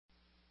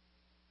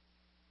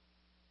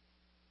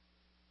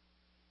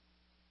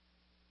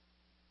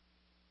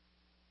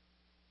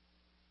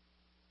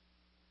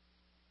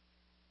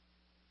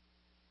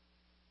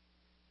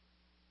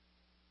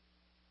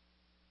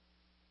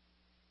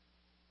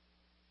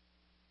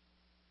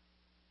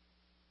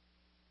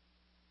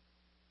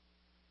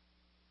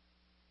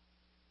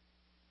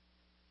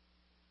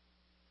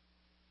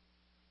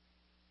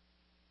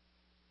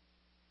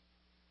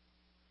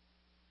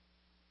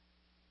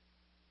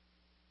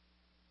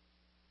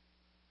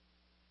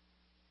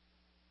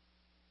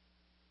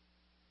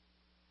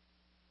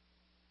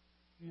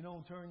you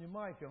don't turn your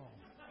mic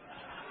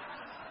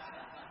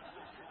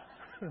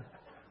on.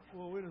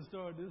 Well, we done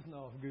started this one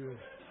off good.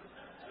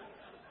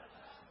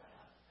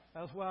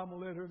 That's why I'm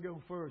going to let her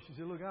go first. She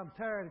said, look, I'm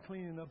tired of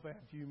cleaning up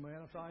after you, man.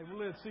 I thought,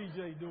 we'll let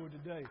CJ do it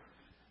today.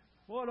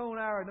 Boy, don't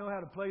I know how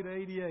to play the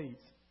 88s.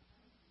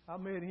 I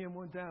met him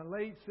one time,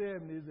 late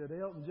 70s, at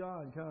Elton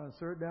John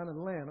concert down in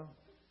Atlanta.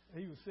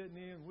 He was sitting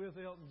in with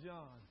Elton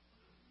John.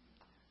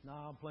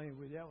 Nah, I'm playing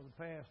with you. That was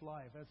a past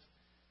life.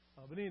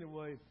 But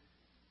anyway,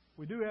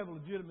 we do have a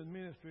legitimate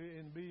ministry,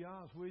 and to be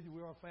honest with you,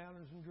 we are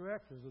founders and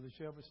directors of the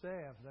Shepherd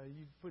staff. Now,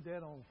 you put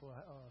that on for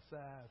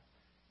size.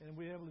 And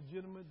we have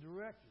legitimate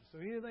directors. So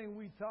anything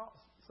we talk,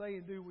 say,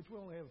 and do, which we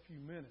only have a few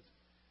minutes,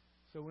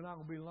 so we're not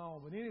going to be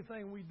long, but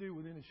anything we do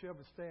within the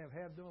Shepherd staff,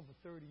 have done for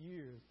 30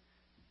 years,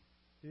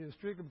 is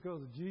strictly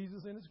because of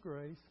Jesus and His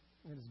grace,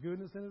 and His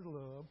goodness and His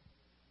love,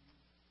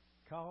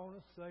 calling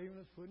us, saving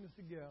us, putting us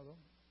together.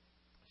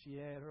 She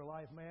had her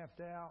life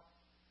mapped out.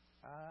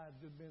 I'd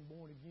just been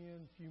born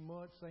again a few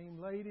months.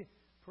 Same lady,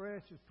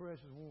 precious,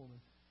 precious woman,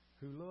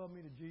 who loved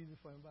me to Jesus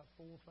for about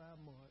 4 or 5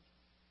 months.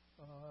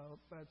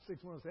 About 6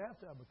 months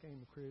after I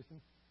became a Christian,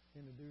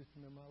 introduced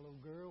me to my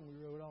little girl, and we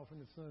rode off in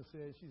the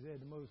sunset. She's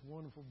had the most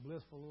wonderful,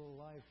 blissful little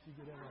life she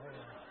could ever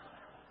have.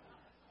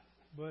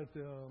 But,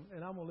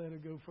 and I'm going to let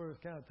her go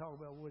first, kind of talk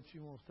about what she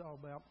wants to talk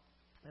about,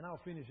 and I'll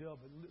finish up.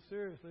 But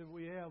seriously,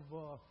 we have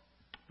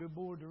good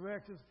board of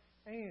directors,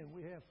 and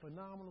we have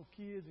phenomenal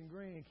kids and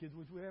grandkids,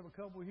 which we have a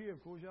couple here.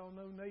 Of course, y'all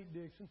know Nate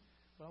Dixon,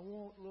 but I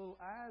want little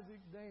Isaac,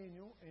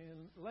 Daniel,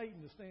 and Leighton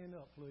to stand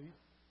up, please.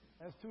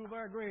 That's 2 of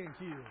our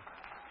grandkids.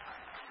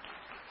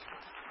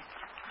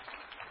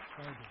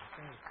 Thank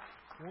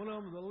you. One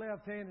of them is a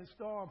left-handed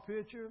star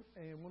pitcher,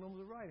 and one of them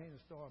is a right-handed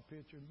star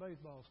pitcher in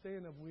baseball.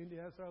 Stand up, Wendy.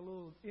 That's our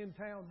little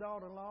in-town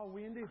daughter-in-law,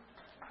 Wendy.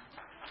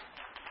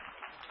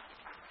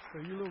 So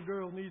you little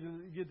girls need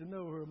to get to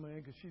know her,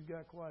 man, because she's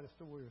got quite a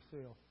story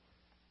herself.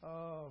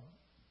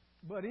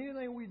 But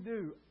anything we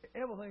do,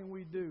 everything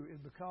we do is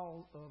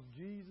because of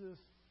Jesus.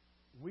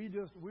 We're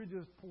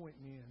just point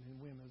men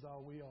and women is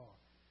all we are.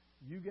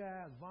 You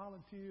guys,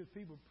 volunteers,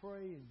 people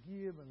pray and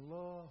give and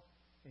love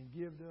and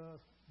give to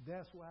us.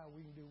 That's why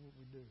we can do what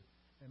we do.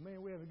 And,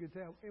 man, we have a good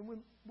time. And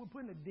we're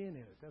putting a dent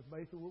in it. That's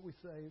basically what we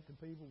say to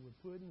people. We're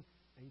putting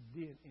a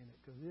dent in it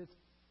because it's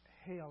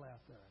hell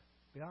out there.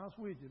 Be honest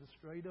with you, just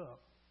straight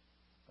up.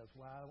 That's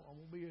why I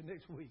won't be here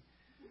next week.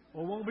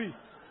 Or won't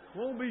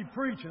be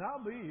preaching. I'll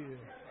be here.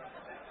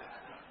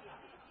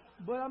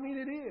 But, I mean,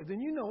 it is.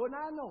 And you know it, and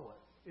I know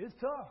it. It's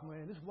tough,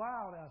 man. It's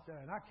wild out there.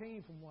 And I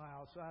came from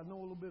wild, so I know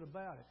a little bit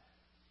about it.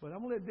 But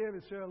I'm going to let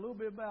Debbie share a little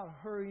bit about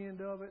her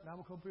end of it, and I'm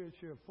going to come up here and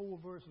share 4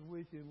 verses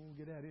with you, and we'll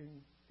get out here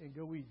and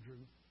go eat, Drew.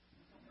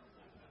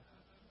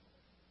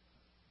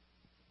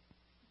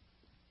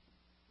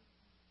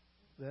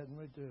 That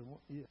right there.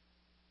 Yeah.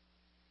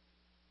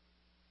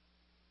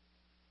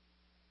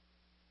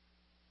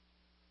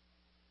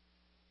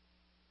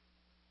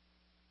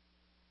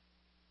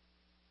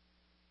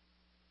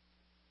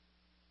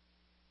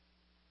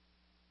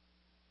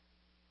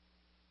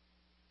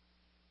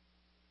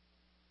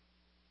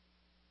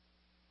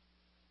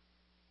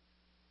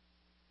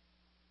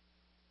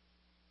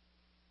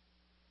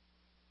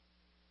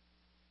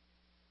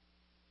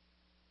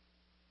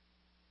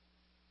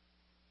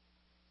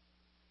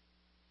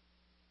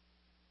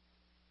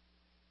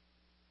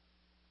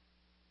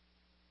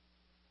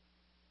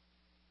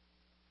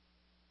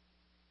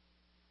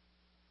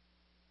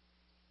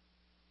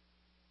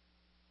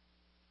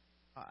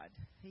 God.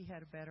 He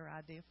had a better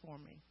idea for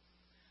me.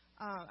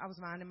 I was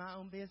minding my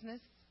own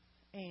business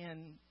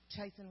and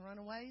chasing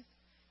runaways,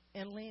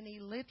 and Lenny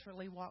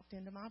literally walked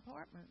into my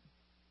apartment.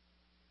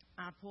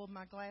 I pulled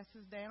my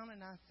glasses down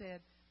and I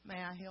said,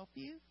 "May I help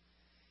you?"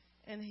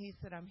 And he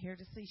said, "I'm here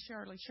to see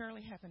Shirley."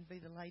 Shirley happened to be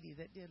the lady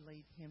that did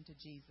lead him to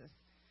Jesus.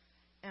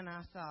 And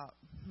I thought,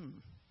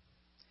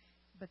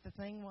 But the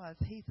thing was,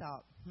 he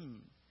thought,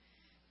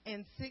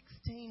 And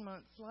 16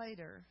 months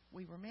later,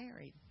 we were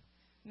married.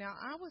 Now,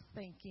 I was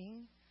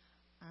thinking,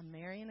 I'm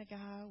marrying a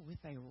guy with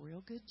a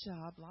real good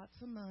job,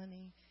 lots of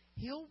money.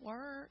 He'll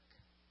work.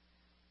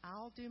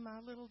 I'll do my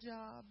little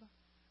job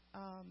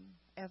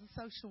as a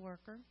social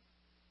worker.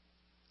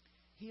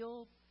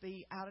 He'll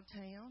be out of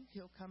town.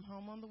 He'll come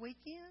home on the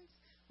weekends.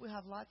 We'll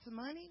have lots of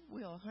money.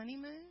 We'll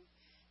honeymoon.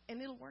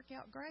 And it'll work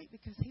out great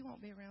because he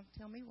won't be around to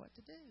tell me what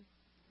to do.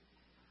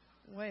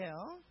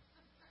 Well,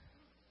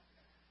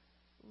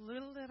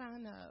 little did I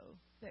know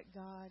that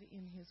God,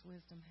 in His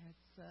wisdom, had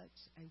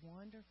such a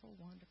wonderful,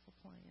 wonderful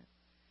plan.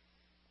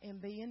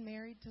 And being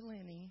married to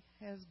Lenny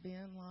has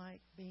been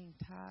like being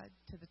tied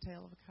to the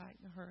tail of a kite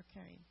in a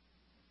hurricane.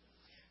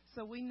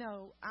 So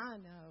I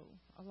know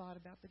a lot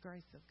about the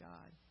grace of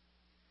God.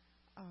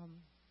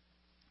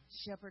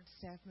 Shepherd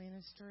Staff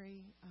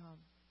Ministry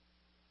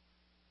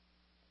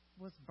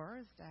was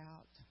birthed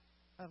out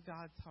of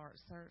God's heart,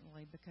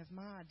 certainly, because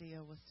my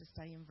idea was to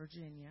stay in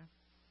Virginia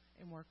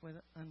and work with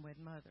unwed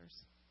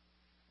mothers.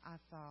 I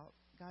thought,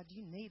 God,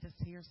 you need us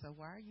here, so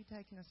why are you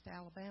taking us to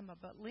Alabama?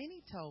 But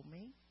Lenny told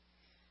me,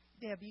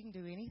 Deb, you can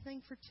do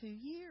anything for 2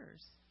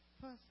 years.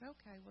 Well, I said,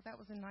 okay, well, that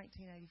was in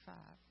 1985.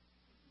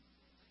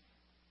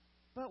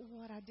 But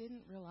what I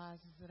didn't realize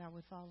is that I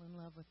would fall in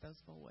love with those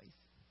boys.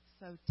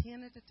 So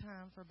 10 at a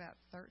time for about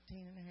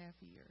 13 and a half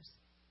years.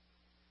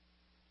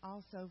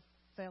 Also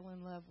fell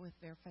in love with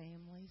their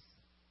families.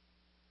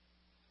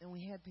 And we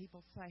had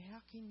people say,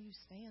 how can you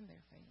stand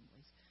their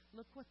families?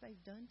 Look what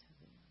they've done to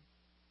them.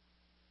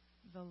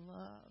 The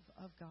love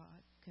of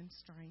God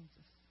constrains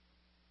us.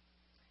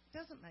 It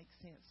doesn't make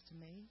sense to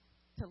me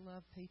to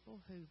love people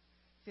who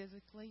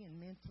physically and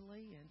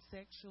mentally and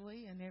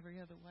sexually and every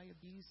other way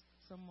abuse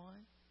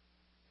someone.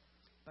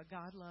 But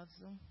God loves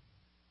them.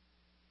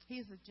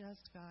 He's a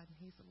just God and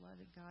He's a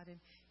loving God. And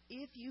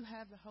if you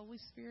have the Holy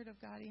Spirit of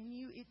God in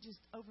you, it just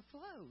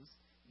overflows.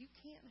 You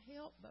can't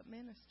help but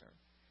minister.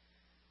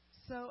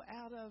 So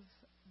out of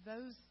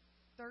those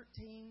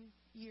 13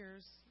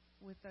 years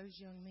with those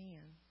young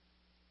men,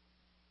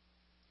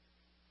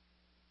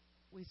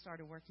 we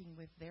started working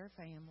with their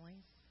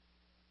families,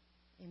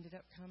 ended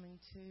up coming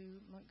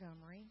to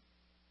Montgomery.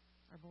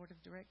 Our board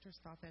of directors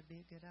thought that'd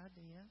be a good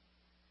idea.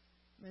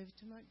 Moved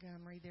to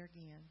Montgomery. There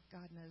again,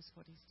 God knows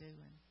what He's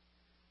doing.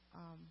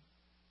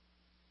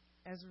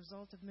 As a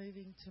result of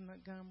moving to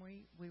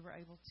Montgomery, we were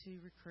able to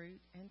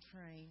recruit and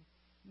train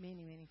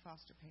many, many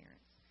foster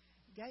parents.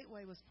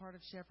 Gateway was part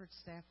of Shepherd's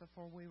staff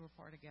before we were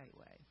part of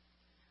Gateway.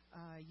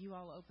 You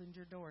all opened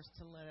your doors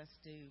to let us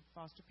do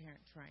foster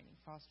parent training,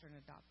 foster and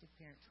adoptive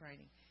parent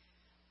training.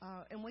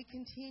 And we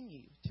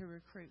continue to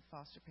recruit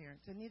foster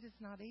parents. And it is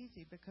not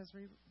easy because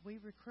we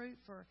recruit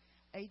for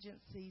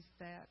agencies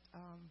that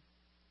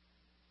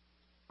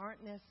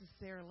aren't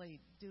necessarily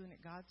doing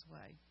it God's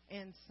way.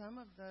 And some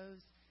of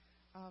those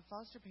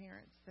foster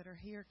parents that are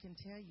here can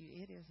tell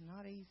you it is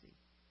not easy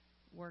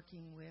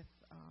working with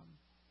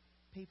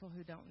people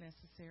who don't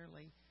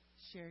necessarily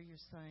share your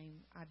same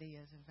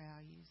ideas and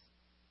values.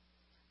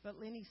 But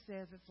Lenny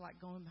says it's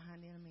like going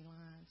behind enemy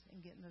lines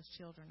and getting those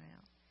children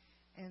out.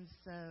 And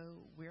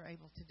so we're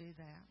able to do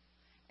that.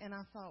 And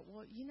I thought,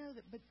 well, you know,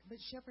 but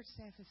Shepherd's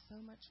staff is so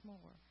much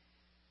more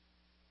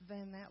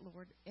than that,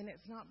 Lord. And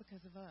it's not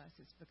because of us.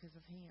 It's because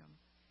of Him.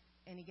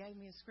 And He gave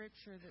me a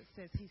scripture that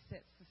says He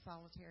sets the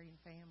solitary in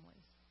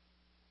families.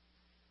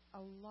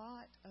 A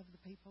lot of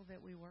the people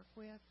that we work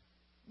with,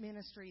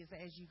 ministry is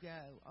as you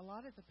go. A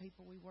lot of the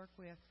people we work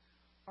with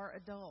are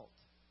adult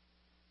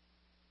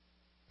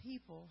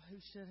people who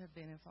should have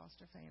been in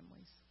foster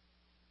families.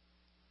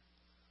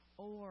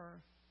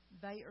 Or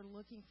they are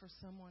looking for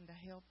someone to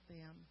help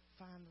them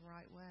find the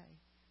right way.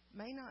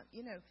 May not,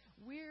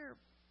 we're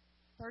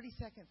 30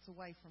 seconds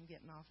away from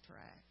getting off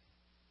track.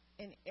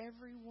 And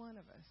every one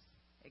of us,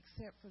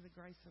 except for the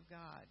grace of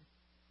God,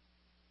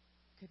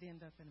 could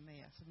end up in a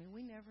mess. I mean,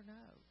 we never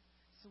know.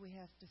 So we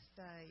have to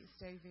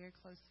stay very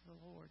close to the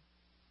Lord.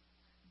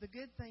 The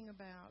good thing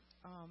about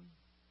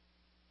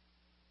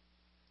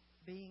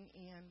being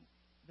in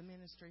the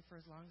ministry for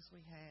as long as we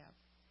have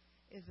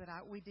is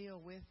that we deal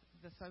with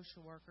the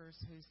social workers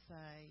who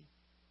say,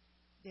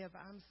 Deb,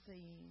 I'm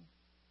seeing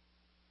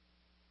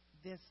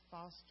this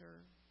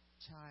foster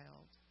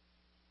child,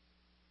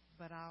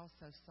 but I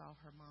also saw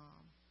her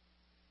mom.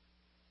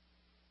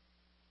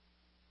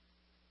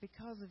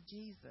 Because of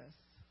Jesus,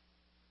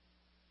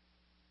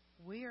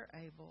 we are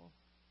able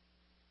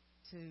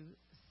to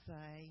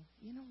say,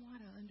 you know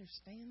what, I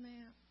understand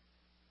that.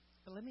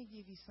 But let me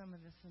give you some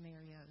of the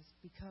scenarios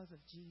because of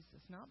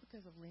Jesus, not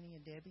because of Lenny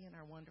and Debbie and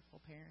our wonderful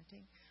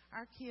parenting.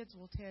 Our kids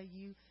will tell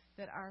you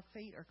that our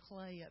feet are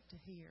clay up to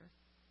here.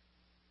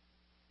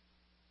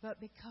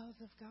 But because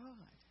of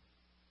God.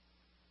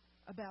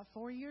 About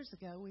 4 years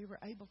ago, we were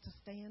able to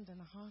stand in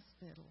a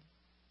hospital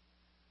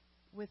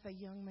with a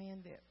young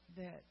man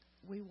that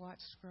we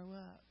watched grow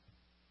up.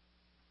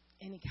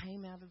 And he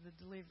came out of the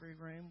delivery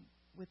room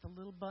with a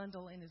little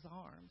bundle in his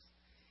arms.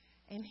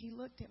 And he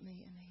looked at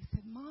me and he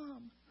said,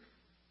 Mom,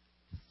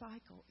 the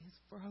cycle is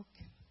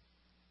broken.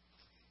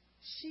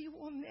 She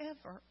will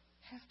never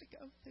have to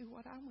go through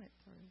what I went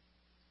through.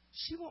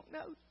 She won't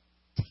know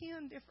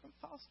 10 different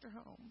foster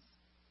homes.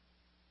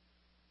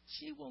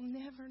 She will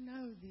never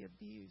know the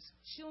abuse.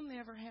 She'll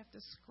never have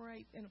to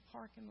scrape in a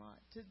parking lot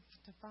to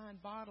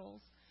find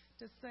bottles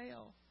to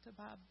sell, to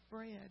buy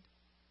bread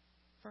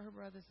for her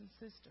brothers and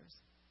sisters.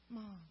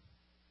 Mom,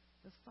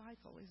 the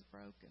cycle is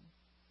broken.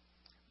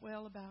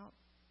 Well, about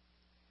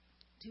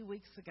 2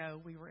 weeks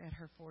ago, we were at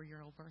her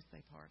 4-year-old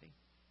birthday party.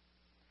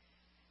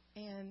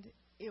 And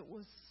it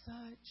was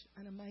such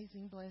an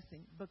amazing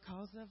blessing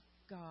because of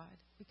God,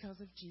 because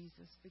of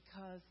Jesus,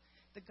 because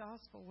the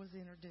gospel was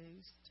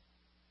introduced.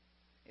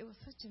 It was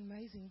such an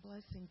amazing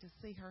blessing to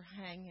see her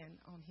hanging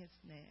on his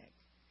neck.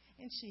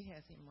 And she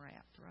has him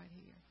wrapped right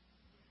here.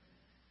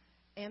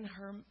 And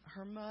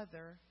her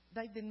mother,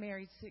 they've been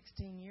married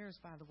 16 years,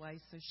 by the way,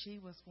 so she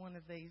was one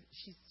of these.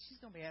 She's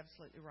going to be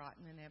absolutely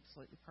rotten and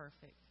absolutely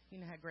perfect. You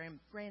know how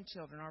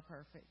grandchildren are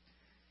perfect.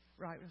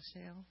 Right,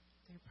 Rochelle?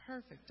 They're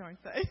perfect,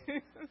 aren't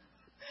they?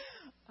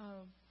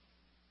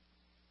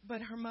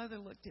 But her mother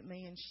looked at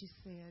me and she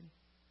said,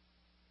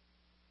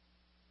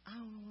 I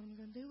don't know what I'm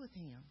going to do with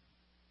him.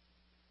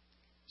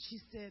 She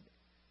said,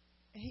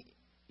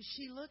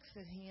 she looks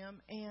at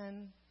him,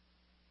 and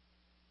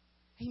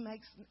he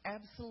makes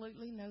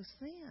absolutely no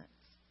sense.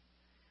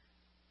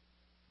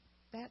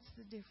 That's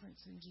the difference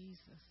in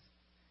Jesus.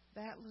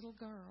 That little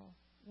girl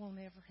will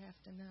never have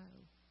to know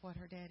what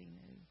her daddy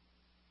knew.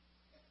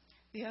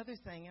 The other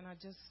thing, and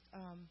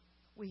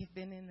we have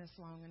been in this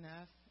long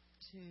enough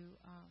to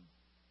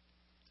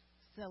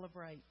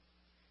celebrate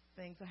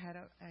things. I had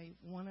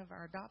one of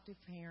our adoptive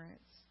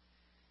parents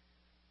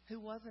who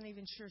wasn't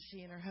even sure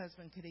she and her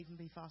husband could even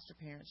be foster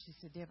parents. She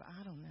said, "Deb,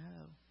 I don't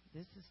know.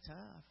 This is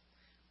tough.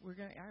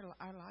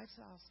 Our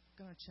lifestyle's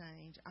going to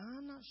change.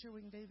 I'm not sure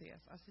we can do this."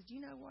 I said, "You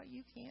know what?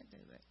 You can't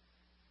do it.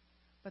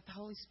 But the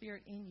Holy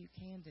Spirit in you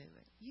can do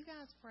it. You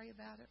guys pray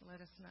about it and let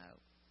us know."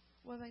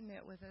 Well, they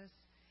met with us.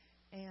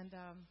 And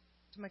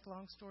to make a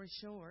long story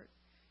short,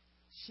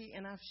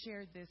 I've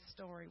shared this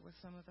story with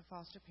some of the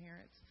foster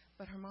parents,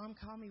 but her mom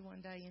called me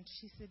one day and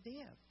she said,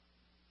 "Deb,"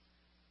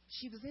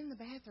 she was in the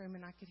bathroom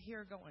and I could hear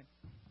her going.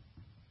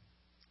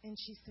 And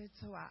she said,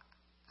 so I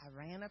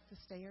ran up the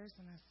stairs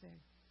and I said,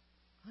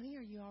 "Honey,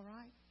 are you all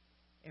right?"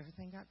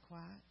 Everything got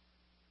quiet.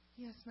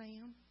 "Yes,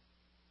 ma'am."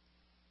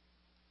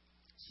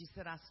 She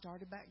said, "I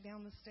started back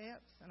down the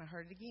steps and I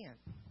heard it again."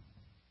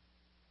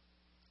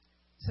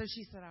 So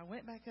she said, "I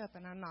went back up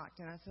and I knocked."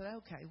 And I said,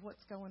 "Okay,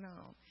 what's going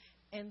on?"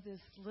 And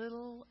this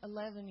little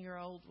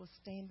 11-year-old was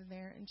standing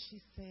there and she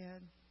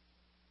said,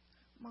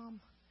 "Mom,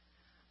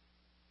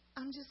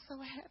 I'm just so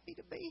happy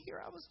to be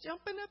here. I was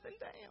jumping up and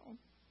down."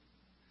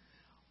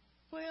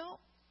 Well,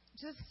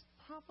 just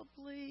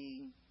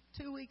probably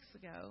 2 weeks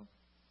ago,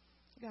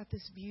 I got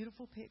this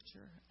beautiful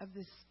picture of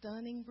this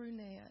stunning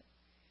brunette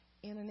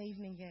in an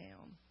evening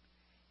gown.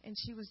 And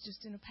she was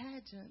just in a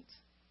pageant.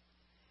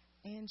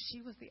 And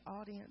she was the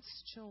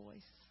audience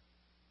choice.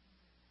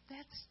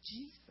 That's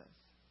Jesus.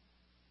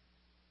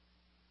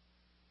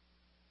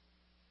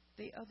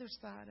 The other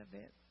side of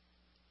it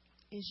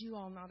is you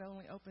all not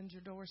only opened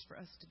your doors for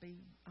us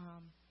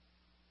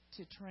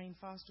to train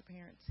foster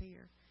parents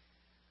here,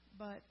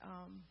 but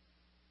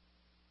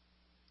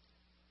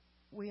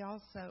we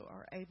also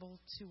are able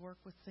to work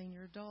with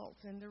senior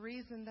adults. And the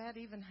reason that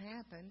even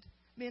happened,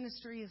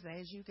 ministry is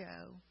as you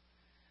go.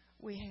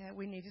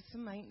 We needed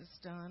some maintenance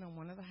done on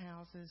one of the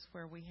houses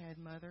where we had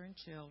mother and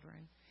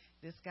children.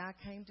 This guy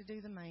came to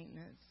do the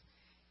maintenance,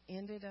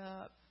 ended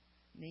up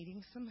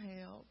needing some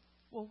help.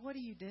 Well, what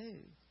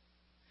do?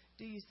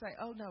 Do you say,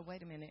 "Oh, no,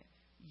 wait a minute.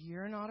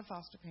 You're not a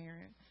foster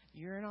parent.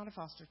 You're not a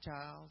foster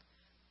child.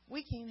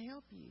 We can't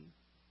help you"?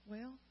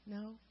 Well,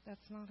 no,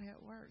 that's not how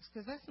it works,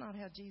 because that's not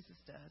how Jesus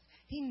does.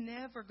 He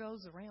never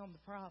goes around the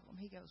problem.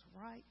 He goes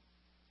right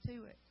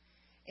to it.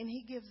 And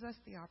he gives us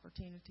the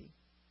opportunity.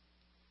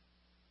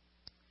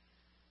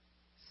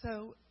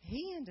 So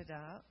he ended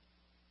up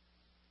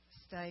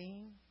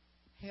staying,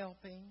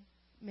 helping,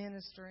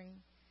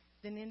 ministering,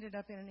 then ended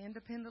up in an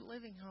independent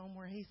living home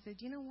where he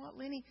said, "You know what,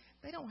 Lenny,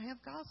 they don't have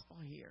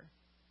gospel here."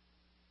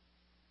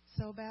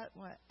 So about,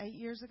 8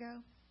 years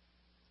ago?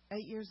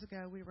 8 years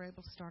ago, we were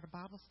able to start a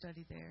Bible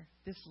study there.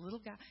 This little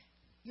guy,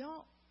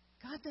 y'all,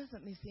 God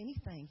doesn't miss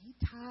anything. He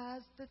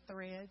ties the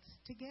threads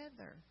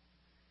together.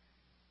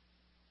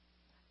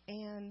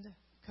 And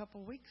a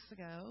couple weeks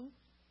ago,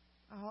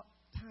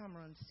 time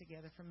runs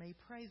together for me.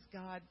 Praise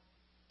God,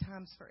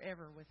 time's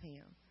forever with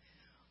him.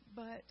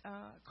 But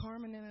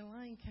Carmen and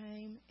Elaine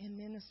came and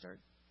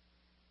ministered.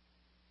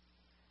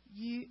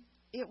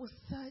 It was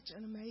such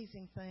an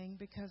amazing thing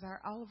because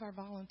all of our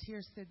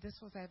volunteers said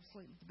this was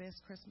absolutely the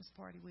best Christmas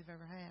party we've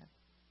ever had.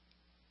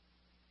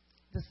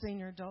 The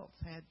senior adults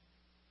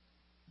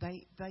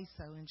they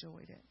so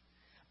enjoyed it.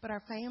 But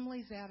our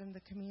families out in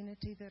the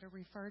community that are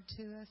referred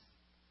to us,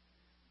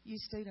 you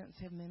students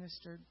have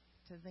ministered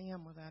to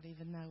them without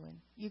even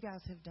knowing. You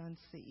guys have done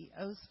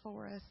CEOs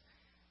for us.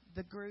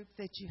 The group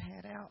that you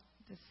had out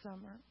this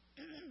summer,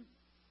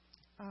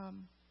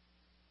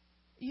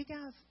 you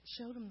guys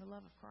showed them the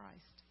love of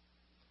Christ.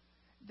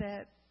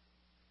 That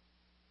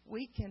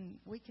we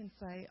can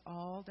say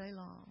all day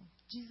long,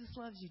 "Jesus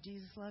loves you,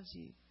 Jesus loves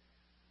you."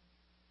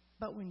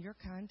 But when you're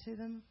kind to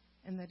them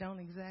and they don't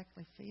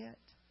exactly fit,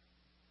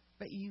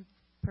 but you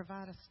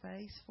provide a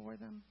space for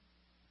them.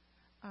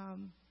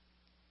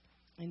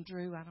 And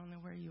Drew, I don't know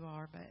where you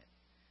are, but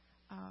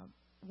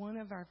one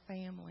of our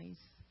families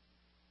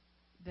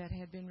that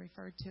had been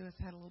referred to us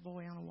had a little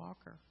boy on a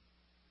walker.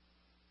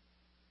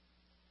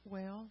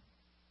 Well,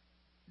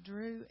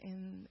 Drew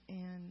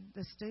and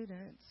the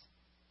students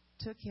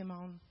took him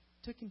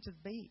to the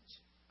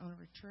beach on a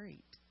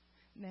retreat.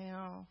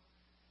 Now,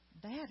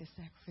 that is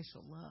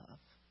sacrificial love.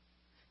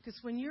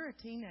 Because when you're a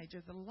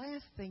teenager, the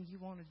last thing you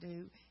want to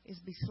do is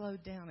be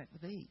slowed down at the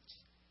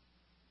beach.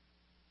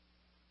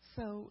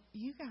 So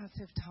you guys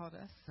have taught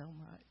us so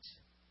much.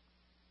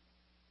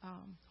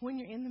 When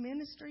you're in the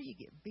ministry, you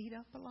get beat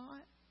up a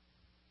lot.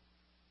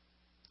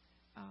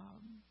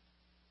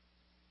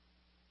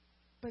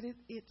 But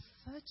it's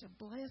such a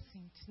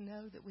blessing to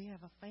know that we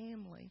have a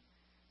family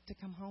to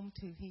come home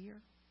to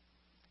here.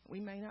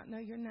 We may not know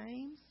your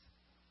names.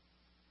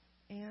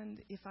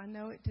 And if I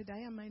know it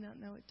today, I may not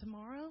know it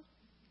tomorrow.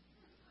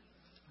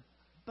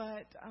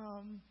 But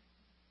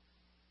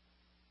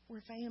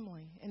we're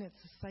family, and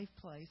it's a safe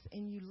place,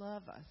 and you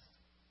love us,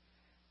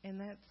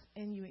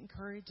 and you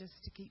encourage us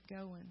to keep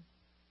going.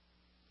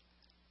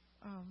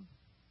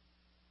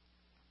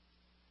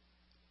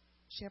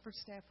 Shepherd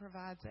staff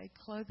provides a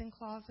clothing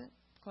closet.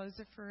 Clothes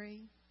are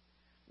free.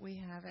 We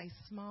have a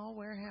small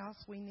warehouse.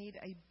 We need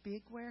a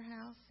big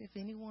warehouse if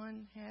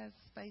anyone has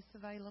space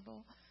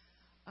available.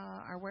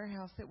 Our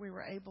warehouse that we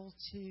were able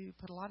to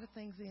put a lot of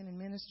things in and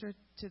minister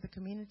to the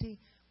community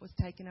was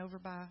taken over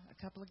by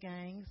a couple of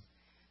gangs.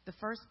 The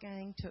first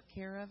gang took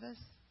care of us.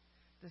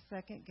 The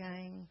second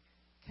gang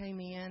came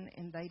in,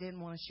 and they didn't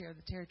want to share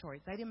the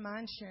territory. They didn't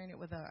mind sharing it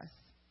with us,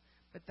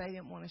 but they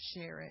didn't want to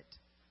share it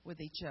with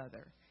each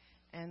other.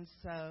 And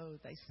so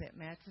they set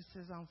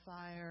mattresses on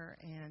fire,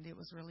 and it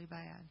was really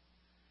bad.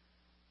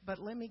 But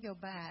let me go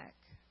back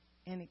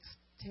and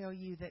tell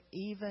you that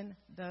even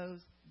those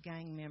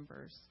gang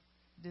members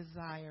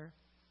desire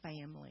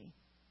family.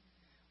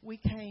 We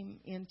came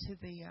into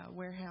the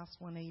warehouse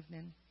one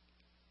evening,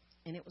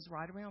 and it was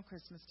right around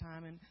Christmas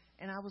time,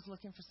 and I was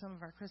looking for some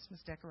of our Christmas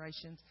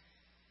decorations.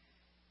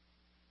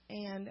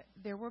 And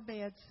there were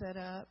beds set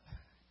up,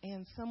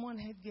 and someone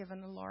had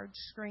given a large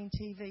screen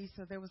TV,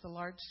 so there was a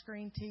large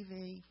screen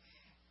TV.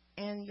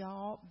 And,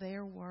 y'all,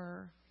 there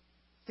were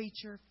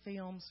feature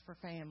films for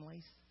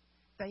families.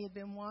 They had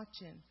been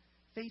watching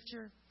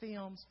feature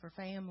films for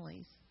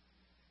families.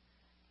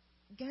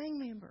 Gang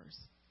members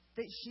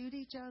that shoot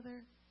each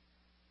other,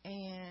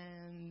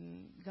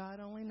 and God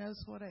only knows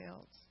what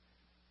else.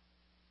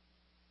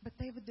 But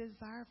they have a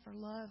desire for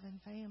love and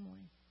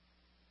family.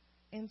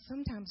 And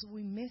sometimes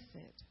we miss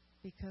it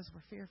because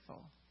we're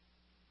fearful.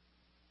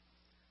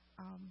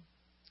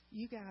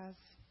 You guys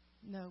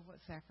know what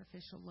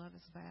sacrificial love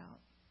is about.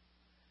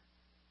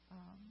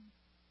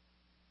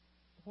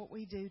 What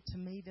we do, to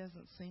me,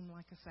 doesn't seem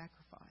like a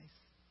sacrifice.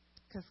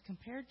 Because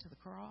compared to the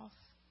cross,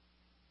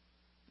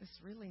 it's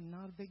really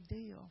not a big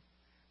deal.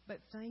 But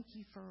thank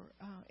you for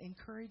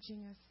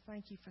encouraging us.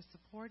 Thank you for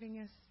supporting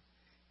us.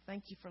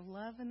 Thank you for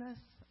loving us.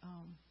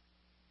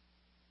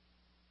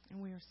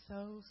 And we are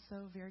so,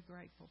 so very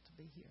grateful to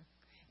be here.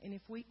 And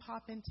if we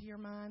pop into your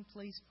mind,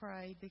 please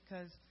pray,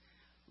 because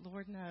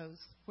Lord knows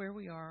where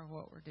we are,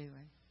 what we're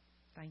doing.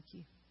 Thank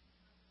you.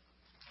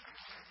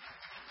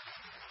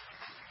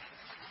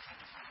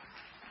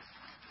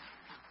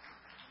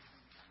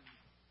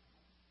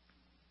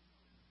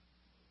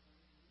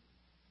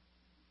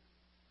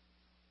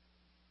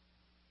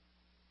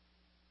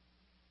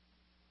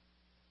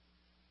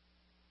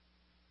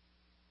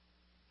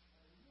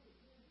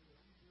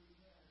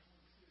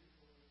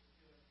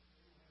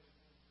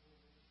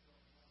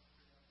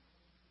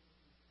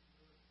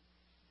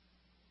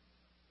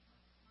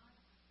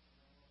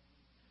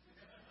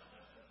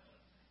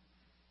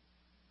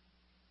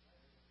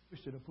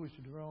 Pushed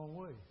it the wrong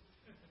way.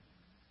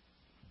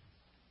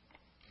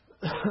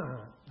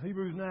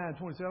 Hebrews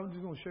 9:27. I'm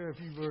just going to share a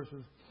few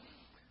verses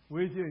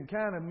with you and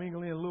kind of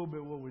mingle in a little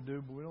bit what we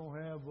do, but we don't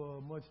have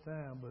much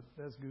time, but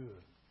that's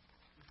good.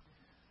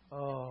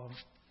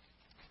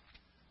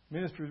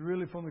 Ministry is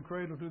really from the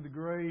cradle to the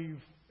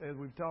grave, as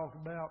we've talked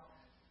about,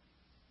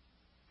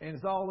 and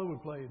it's all over the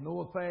place.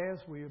 North Pass,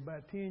 we're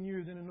about 10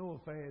 years in the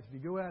North Pass. If you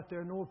go out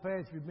there, North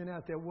Pass, if you've been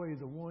out that way,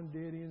 it's a one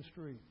dead-end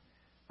street.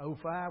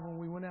 2005, when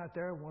we went out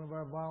there, one of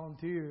our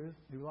volunteers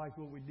who liked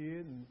what we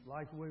did and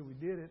liked the way we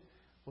did it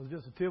was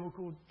just a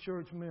typical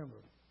church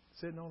member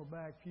sitting on the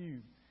back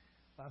pew.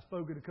 I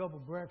spoke at a couple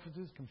of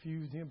breakfasts,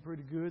 confused him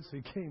pretty good, so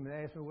he came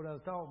and asked me what I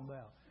was talking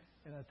about.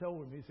 And I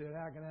told him. He said,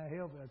 "How can I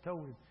help you?" I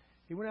told him.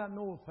 He went out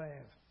North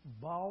Pass,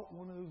 bought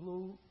one of those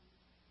little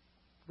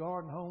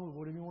garden homes,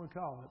 whatever you want to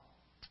call it,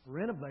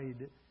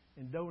 renovated it,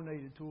 and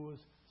donated it to us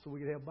so we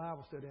could have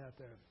Bible study out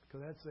there.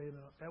 Because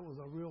that was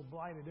a real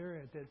blighted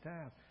area at that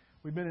time.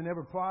 We've been in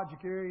every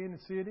project area in the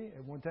city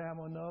at one time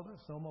or another,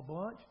 some a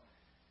bunch,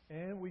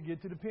 and we get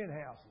to the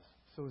penthouses.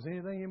 So is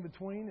anything in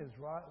between? It's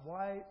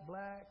white,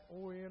 black,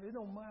 oriental, it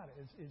don't matter.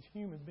 It's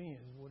human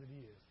beings is what it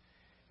is.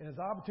 And it's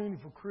an opportunity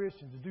for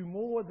Christians to do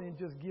more than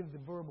just give the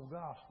verbal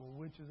gospel,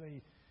 which is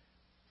a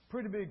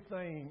pretty big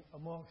thing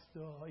amongst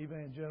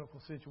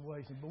evangelical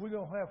situations. But we're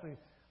going to have to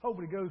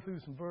hopefully go through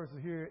some verses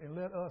here and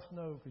let us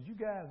know, because you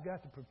guys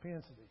got the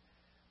propensity.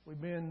 I've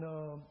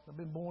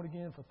been born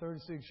again for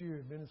 36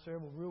 years. Been in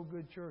several real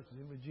good churches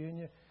in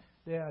Virginia,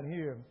 down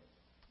here.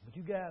 But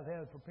you guys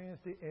have the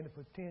propensity and the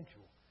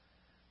potential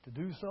to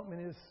do something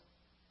in this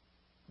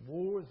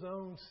war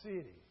zone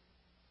city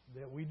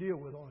that we deal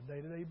with on a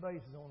day-to-day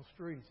basis on the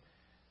streets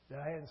that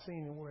I hadn't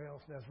seen anywhere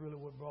else. That's really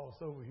what brought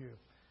us over here.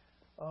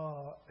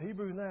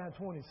 Hebrews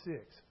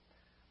 9:26.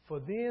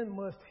 For then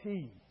must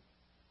he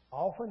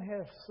often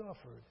have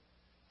suffered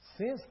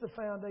since the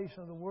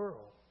foundation of the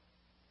world.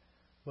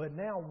 But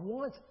now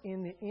once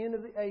in the end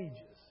of the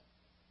ages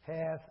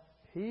hath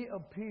he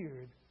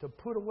appeared to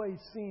put away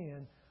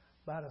sin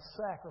by the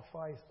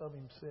sacrifice of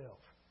himself.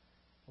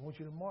 I want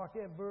you to mark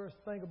that verse,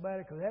 think about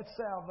it, because that's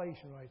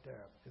salvation right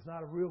there. It's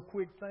not a real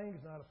quick thing.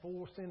 It's not a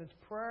 4-sentence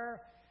prayer.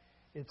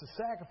 It's a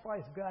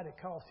sacrifice of God that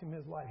cost him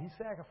his life. He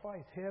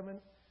sacrificed heaven,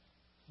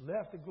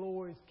 left the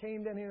glories,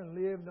 came down here and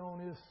lived on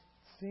this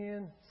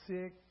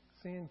sin-sick,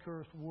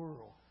 sin-cursed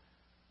world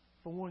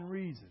for one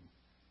reason,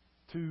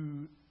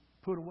 to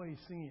put away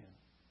sin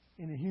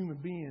in the human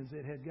beings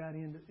that had got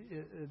into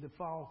the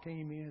fall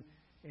came in,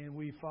 and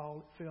we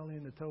fell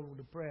into total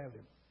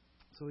depravity.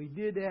 So he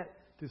did that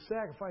to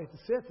sacrifice, to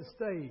set the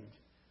stage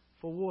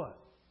for what?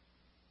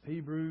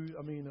 Romans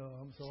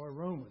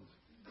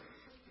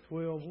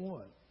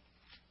 12:1.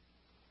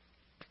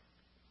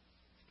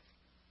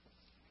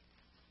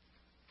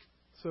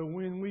 So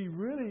when we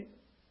really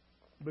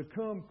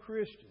become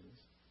Christians,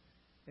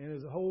 and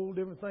there's a whole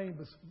different thing,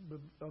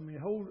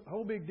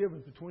 whole big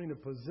difference between the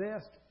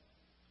possessed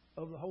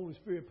of the Holy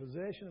Spirit,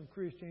 possession of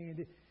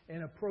Christianity,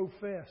 and a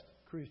professed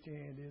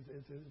Christianity.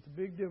 It's a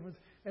big difference,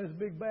 and it's a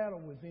big battle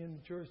within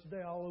the church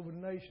today all over the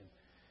nation.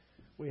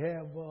 We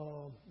have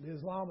the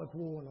Islamic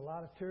war and a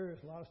lot of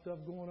terrorists, a lot of stuff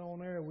going on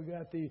there. We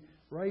got the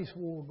race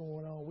war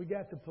going on. We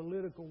got the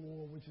political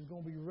war, which is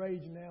going to be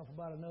raging now for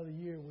about another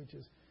year, which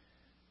is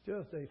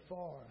just a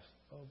farce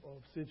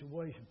of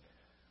situation.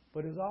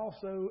 But there's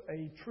also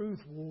a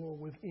truth war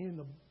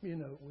within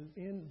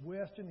within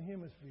Western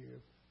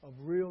Hemisphere of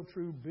real,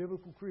 true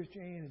biblical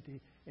Christianity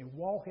and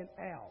walking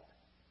out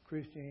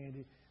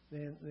Christianity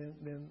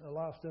than a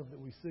lot of stuff that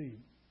we see.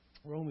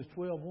 Romans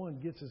 12:1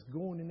 gets us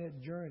going in that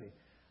journey.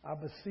 I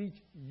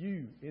beseech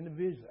you,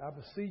 individually, I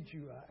beseech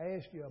you, I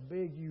ask you, I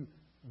beg you,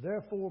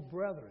 therefore,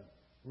 brethren,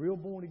 real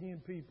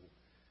born-again people,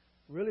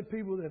 really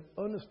people that have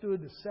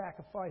understood the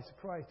sacrifice of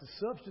Christ, the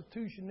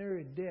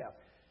substitutionary death,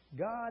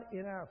 God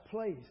in our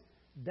place,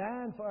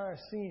 dying for our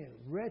sin,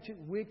 wretched,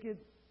 wicked,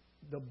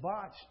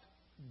 debauched,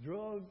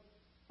 drug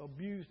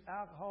abuse,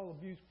 alcohol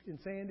abuse,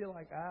 insanity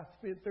like I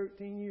spent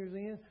 13 years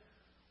in,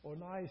 or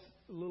nice,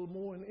 a little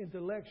more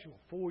intellectual,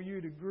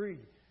 4-year degree,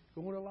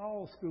 going to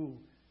law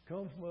school,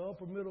 comes from an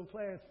upper middle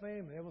class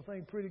family,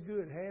 everything pretty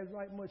good, has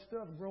right much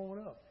stuff growing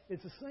up.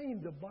 It's the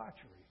same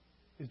debauchery.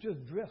 It's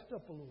just dressed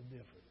up a little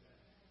different.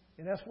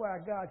 And that's why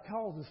God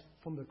calls us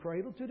from the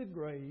cradle to the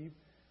grave,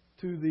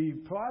 to the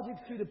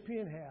projects to the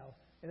penthouse.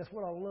 And that's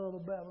what I love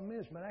about my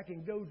ministry. Man, I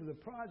can go to the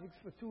projects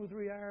for 2 or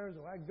 3 hours,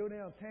 or I can go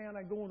downtown,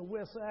 I go on the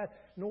west side,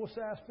 north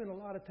side, spend a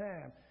lot of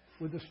time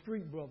with the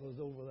street brothers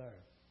over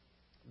there.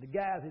 The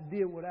guys that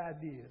did what I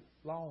did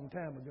a long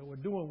time ago, or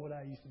doing what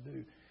I used to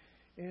do.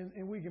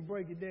 And we can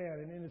break it down.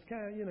 And it's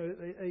kind of,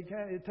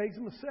 it takes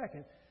them a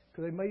second,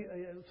 because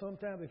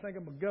sometimes they think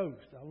I'm a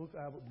ghost. I'm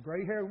a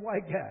gray-haired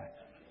white guy.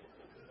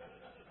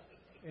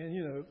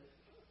 And,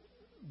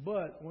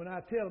 but when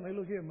I tell them, hey,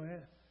 look here,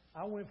 man,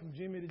 I went from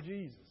Jimmy to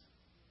Jesus.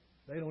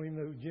 They don't even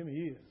know who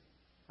Jimmy is.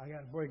 I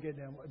got to break that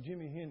down.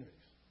 Jimi Hendrix.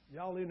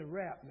 Y'all into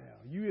rap now.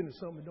 You into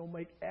something that don't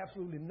make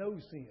absolutely no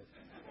sense.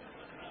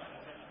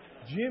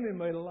 Jimmy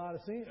made a lot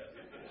of sense.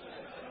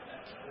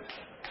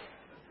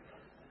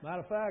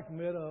 Matter of fact,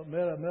 met a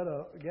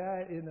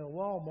guy in a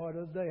Walmart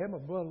the other day. I had my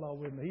brother-in-law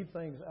with me. He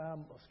thinks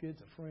I'm a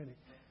schizophrenic.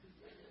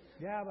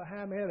 Guy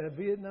behind me had a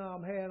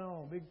Vietnam hat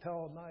on, big,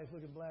 tall,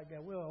 nice-looking black guy.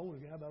 Well, older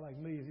guy, about like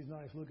me, if he's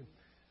nice-looking.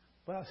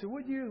 But I said,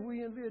 what year were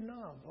we in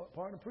Vietnam?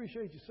 Partner,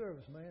 appreciate your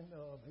service, man.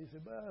 He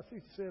said,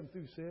 67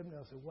 through 70.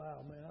 I said,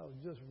 wow, man, I was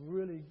just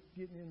really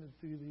getting into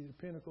the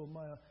pinnacle of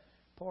my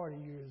party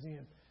years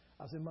in.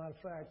 I said, matter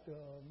of fact,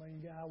 main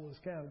guy I was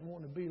kind of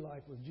wanting to be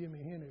like was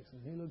Jimi Hendrix.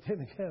 And he looked at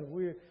me kind of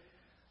weird.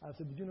 I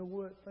said, but you know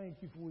what?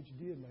 Thank you for what you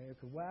did, man.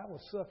 Because while I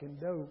was sucking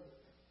dope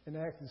and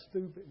acting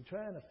stupid and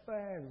trying to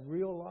find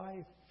real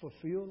life,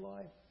 fulfilled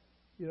life,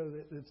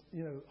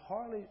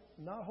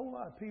 not a whole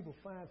lot of people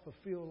find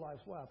fulfilled life.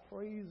 So I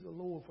praise the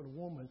Lord for the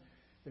woman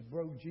that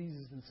broke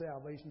Jesus and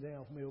salvation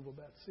down for me over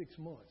about 6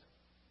 months.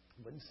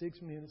 But in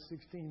 6 minutes,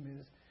 16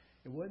 minutes,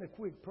 it wasn't a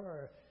quick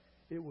prayer.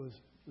 It was,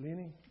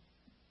 Lenny,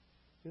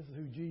 this is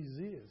who Jesus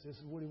is. This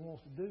is what he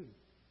wants to do.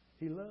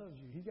 He loves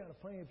you. He's got a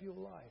plan for your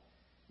life.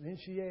 And then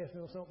she asked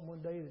me something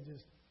one day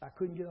that I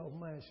couldn't get off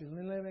my mind. She said,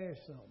 let me ask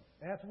you something.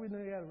 After we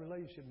had a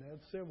relationship now,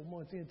 several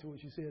months into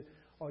it, she said,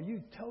 are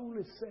you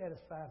totally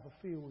satisfied,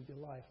 fulfilled with your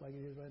life like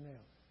it is right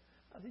now?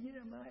 I said,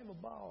 yeah, man, I have a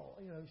ball.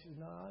 She said,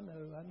 no, I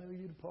know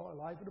you're the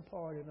life of the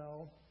party and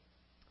all.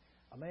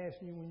 I'm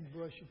asking you when you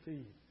brush your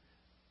teeth,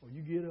 or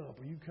you get up,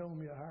 or you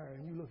comb your hair,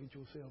 and you look at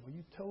yourself, are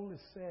you totally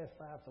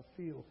satisfied,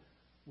 fulfilled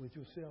with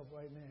yourself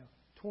right now?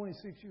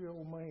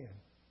 26-year-old man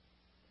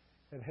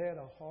had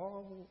a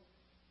horrible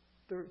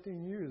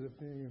 13 years up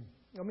there.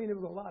 I mean, there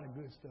was a lot of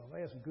good stuff. I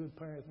had some good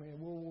parents, man,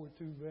 World War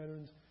II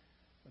veterans.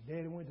 My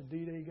daddy went to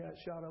D-Day, got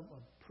shot up. A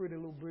pretty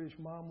little British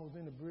mama was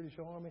in the British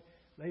Army.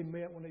 They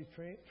met when they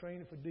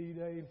training for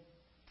D-Day.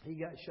 He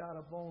got shot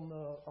up on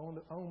the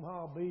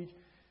Omaha Beach.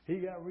 He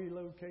got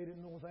relocated to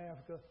North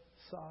Africa.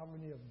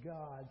 Sovereignty of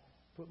God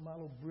put my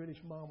little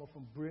British mama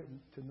from Britain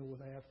to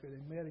North Africa.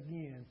 They met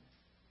again,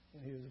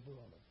 and here's a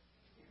brother.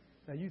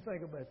 Now, you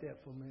think about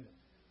that for a minute.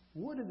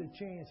 What are the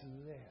chances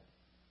of that?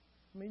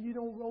 I mean, you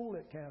don't roll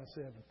that kind of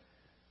seven.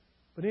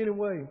 But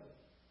anyway,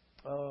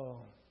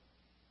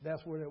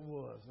 that's where that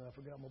was. And I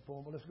forgot my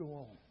point, but let's go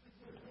on.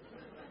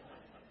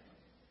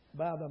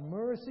 By the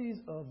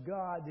mercies of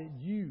God that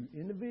you,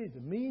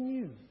 individual, me and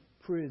you,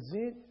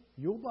 present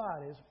your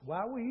bodies,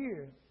 while we're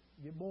here,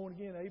 get born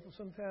again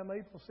sometime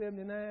April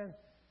 79.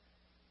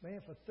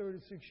 Man, for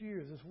 36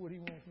 years, this is what He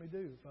wants me to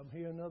do. If I'm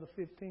here another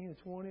 15 or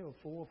 20 or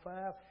 4 or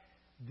 5,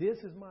 this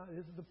is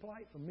the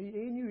plight for me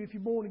and you if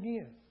you're born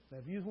again. Now,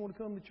 if you just want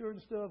to come to church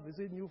and stuff, this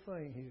isn't your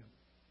thing here.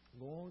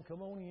 Go on,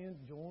 come on in,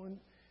 join,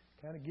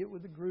 kind of get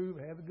with the groove,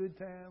 have a good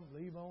time,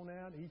 leave on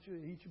out, eat your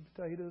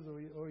potatoes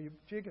or your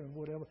chicken or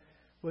whatever.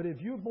 But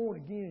if you're born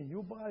again,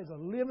 your body is a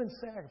living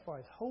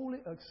sacrifice, wholly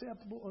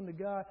acceptable unto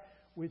God,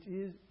 which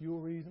is your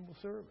reasonable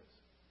service.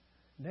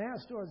 Now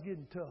it starts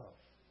getting tough.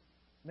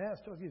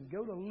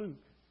 Go to Luke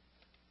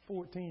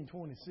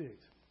 14:26.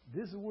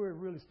 This is where it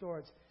really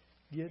starts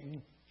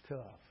getting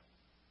tough.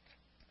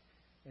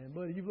 And,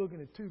 buddy, you're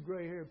looking at two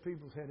gray-haired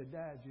people who's had to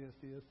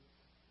digest this.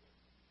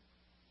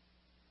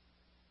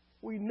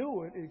 We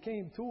knew it. It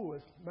came to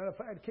us. Matter of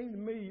fact, it came to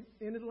me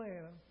in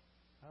Atlanta.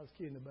 I was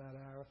kidding about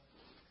Ira.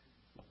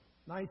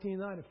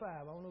 1995.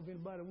 I don't know if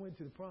anybody went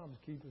to the Promise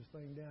Keepers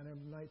thing down there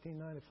in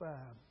 1995.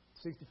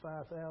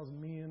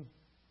 65,000 men.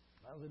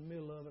 I was in the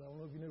middle of it. I don't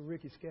know if you know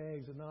Ricky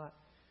Skaggs or not.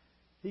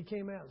 He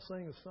came out and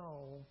sang a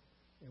song,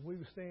 and we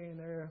were standing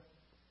there.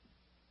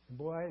 And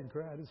boy, I hadn't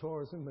cried as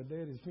hard as in my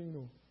daddy's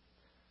funeral.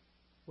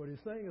 But he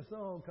sang a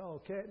song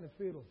called Cat and the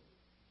Fiddle.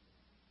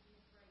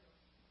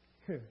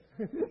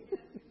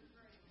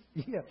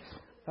 Yeah,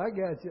 I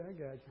got you.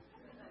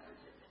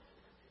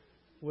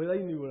 Well, they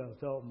knew what I was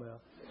talking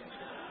about.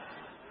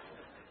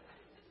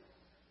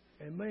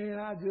 And man,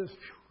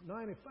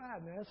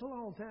 95 now, that's a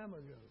long time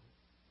ago.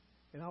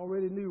 And I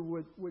already knew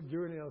what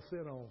journey I was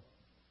set on.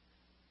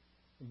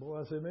 And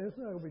boy, I said, man, it's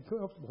not going to be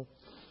comfortable.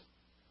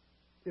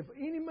 If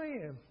any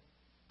man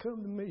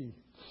come to me,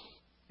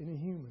 any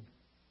human,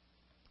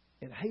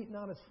 and hate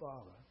not his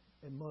father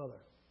and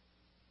mother,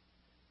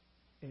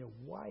 and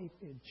wife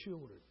and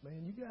children,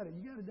 man, you got to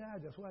die.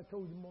 That's why I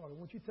told you, Mark.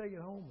 Once you take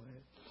it home,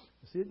 man,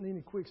 it's isn't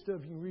any quick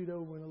stuff you can read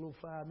over in a little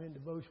 5-minute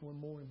devotion one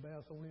morning,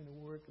 bounce on into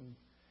work and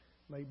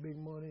make big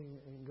money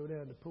and go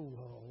down to the pool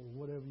hall or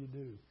whatever you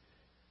do.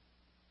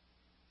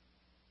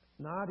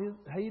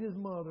 Hate his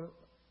mother,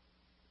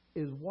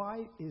 his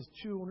wife, his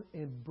children,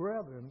 and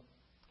brethren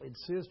and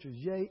sisters,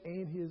 yea,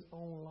 and his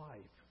own life,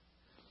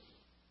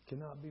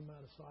 cannot be my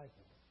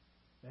disciple.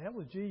 Now, that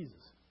was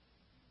Jesus.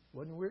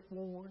 Wasn't Rick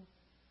Warren.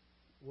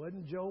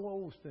 Wasn't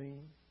Joel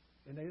Osteen.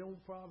 And they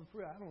don't probably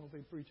preach. I don't know if they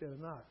preach that or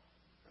not.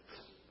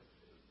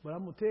 But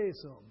I'm going to tell you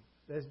something.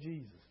 That's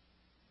Jesus.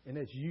 And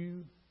that's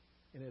you.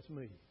 And that's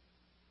me.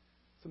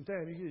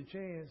 Sometimes you get a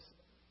chance.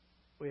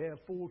 We have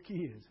 4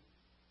 kids.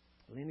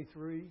 Lenny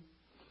 3.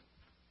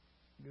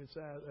 Good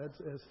size.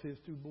 That's his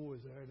 2 boys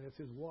there. That's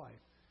his wife.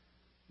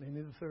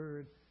 Lenny the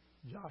 3rd.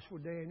 Joshua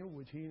Daniel,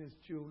 which he and his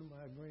children,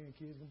 my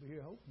grandkids, will be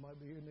here. I hope might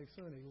be here next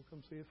Sunday. He'll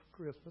come see us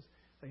for Christmas.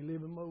 They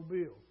live in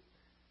Mobile.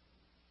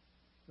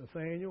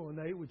 Nathaniel and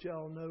Nate, which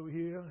y'all know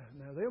here.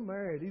 Now they're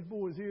married. These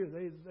boys here,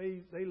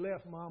 they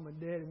left mom and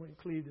dad and went and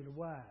cleaved to the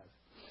wives.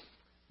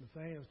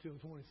 Nathaniel's still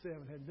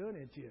 27, hadn't done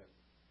it yet.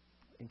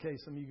 In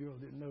case some of you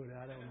girls didn't know that,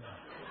 I don't know.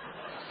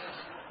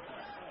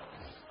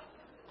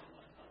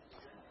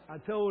 I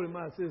told him,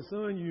 I said,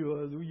 son,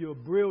 you're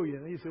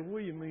brilliant. He said, what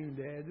do you mean,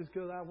 Dad? Just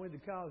because I went to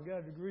college, got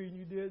a degree, and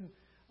you didn't?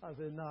 I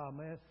said, nah,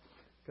 man,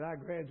 because I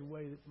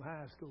graduated from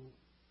high school.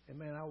 And,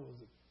 man, I was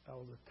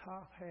the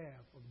top half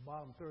of the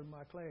bottom third of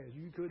my class.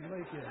 You couldn't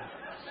make it.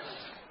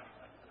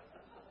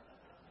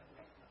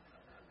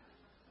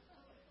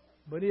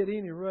 But at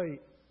any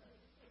rate,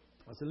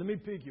 I said, let me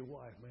pick your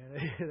wife,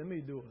 man. Let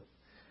me do it.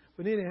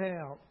 But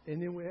anyhow,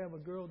 and then we have a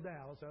girl,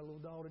 Dallas, our little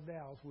daughter,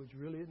 Dallas, which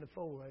really isn't a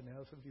 4 right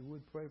now, so if you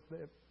would pray for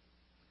that.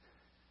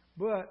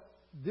 But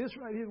this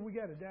right here, we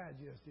got to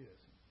digest this.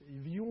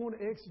 If you want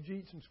to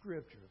exegete some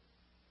scripture,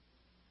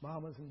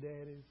 mamas and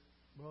daddies,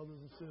 brothers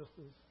and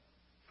sisters,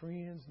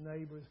 friends,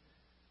 neighbors,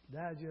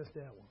 digest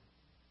that one.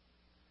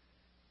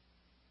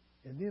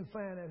 And then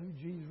find out who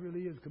Jesus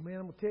really is. Because, man,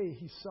 I'm going to tell you,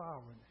 He's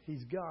sovereign.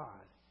 He's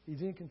God.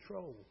 He's in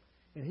control.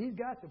 And He's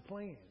got the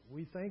plan.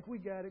 We think we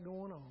got it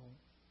going on.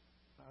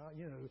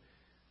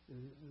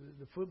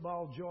 The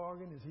football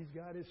jargon is He's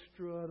got His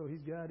strut or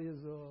He's got His,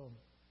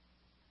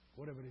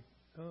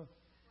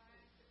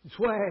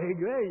 swag.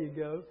 There you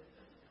go.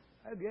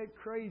 That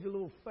crazy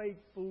little fake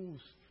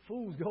fool's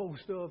gold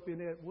stuff in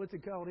that, what's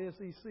it called,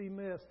 SEC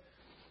mess.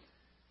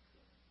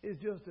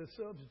 It's just a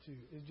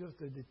substitute. It's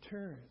just a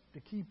deterrent to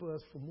keep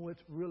us from what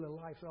really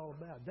life's all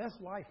about. That's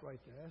life right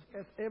there.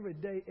 That's every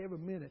day, every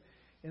minute,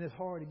 and it's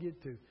hard to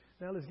get to.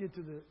 Now let's get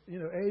to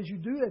as you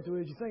do that,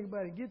 as you think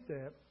about it and get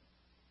that,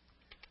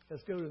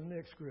 let's go to the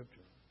next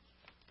scripture,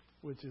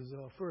 which is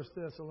 1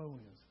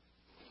 Thessalonians.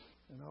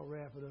 And I'll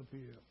wrap it up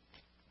here.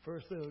 1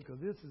 Thessalonians,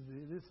 because this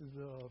is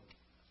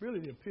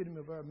really the epitome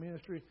of our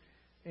ministry.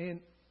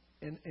 And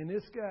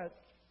this got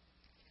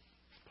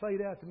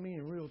played out to me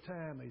in real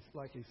time,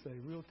 like they say,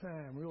 real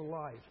time, real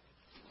life,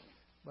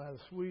 by a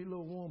sweet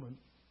little woman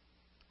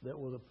that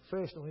was a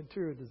professional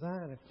interior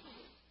designer.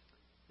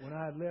 When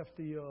I had left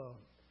the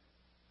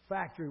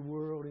factory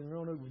world in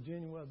Roanoke,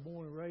 Virginia, where I was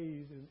born and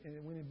raised,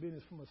 and went in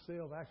business for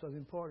myself. Actually, I was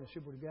in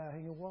partnership with a guy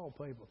hanging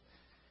wallpaper.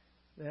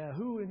 Now,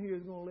 who in here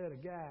is going to let a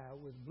guy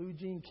with a blue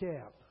jean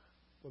cap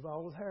with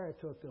all his hair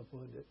tucked up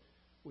under it,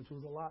 which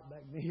was a lot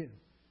back then,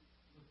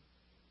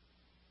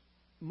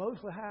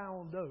 mostly high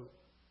on dope,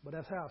 but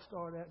that's how I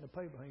started out in the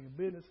paper hanging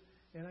business,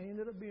 and I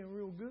ended up being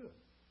real good.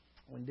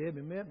 When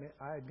Debbie met me,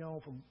 I had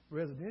gone from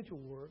residential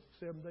work,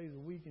 7 days a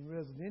week in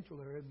residential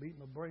area, beating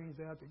my brains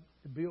out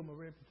to build my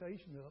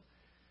reputation up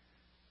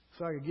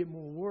so I could get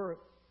more work,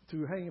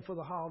 to hanging for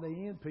the Holiday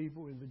Inn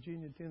people in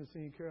Virginia, Tennessee,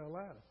 and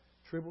Carolina.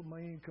 Tripled my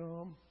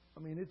income. I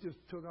mean, it just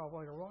took off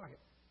like a rocket.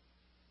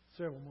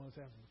 Several months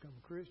after becoming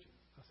a Christian.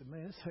 I said,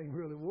 man, this thing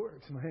really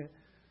works, man.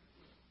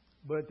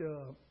 But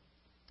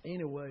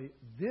anyway,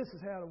 this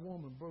is how the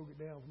woman broke it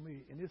down for me.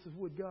 And this is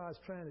what God's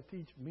trying to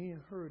teach me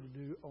and her to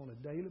do on a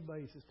daily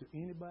basis to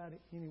anybody,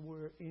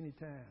 anywhere,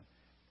 anytime.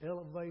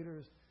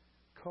 Elevators,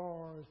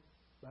 cars,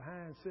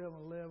 behind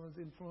 7-Elevens,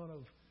 in front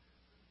of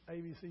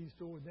ABC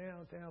store,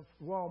 downtown,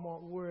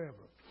 Walmart,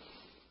 wherever.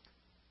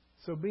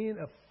 So being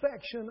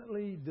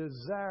affectionately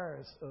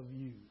desirous of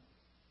you.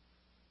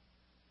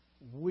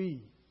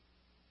 We,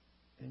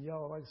 and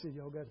y'all, like I said,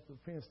 y'all got the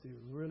propensity,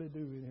 really do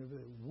in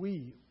here.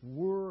 We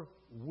were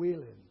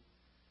willing.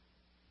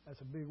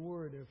 That's a big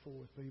word there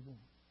for us, people.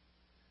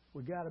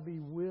 We got to be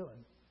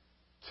willing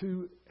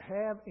to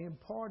have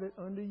imparted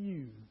unto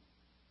you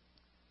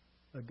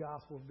the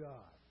gospel of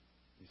God.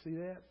 You see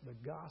that? The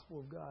gospel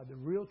of God, the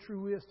real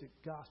truistic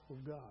gospel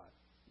of God.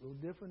 A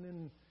little different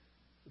than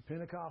the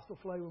Pentecostal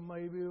flavor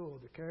maybe, or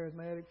the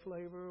charismatic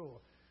flavor, or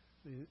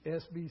the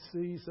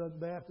SBC, Southern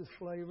Baptist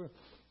flavor,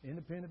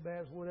 Independent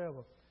Baptist,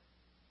 whatever.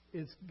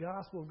 It's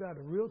gospel of God,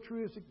 the real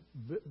truistic,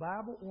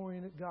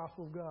 Bible-oriented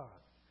gospel of God.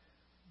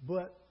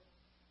 But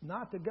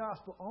not the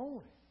gospel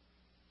only.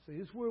 See,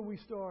 it's where we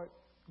start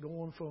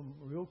going from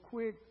real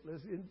quick.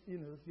 Let's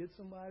get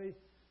somebody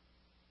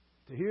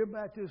to hear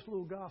about this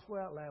little gospel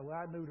out loud. Well,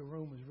 I knew the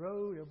Romans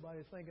Road.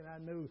 Everybody's thinking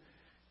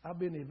I've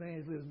been the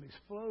evangelism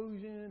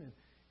explosion,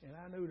 and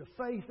I knew the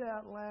faith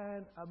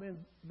outline. I've been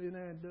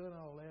there and done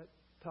all that,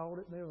 taught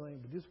it and everything.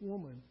 But this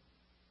woman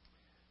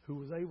who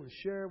was able to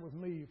share with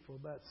me for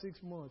about 6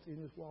 months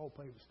in this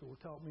wallpaper store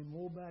taught me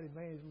more about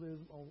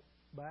evangelism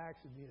by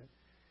accident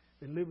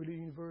than Liberty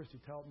University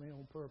taught me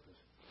on purpose.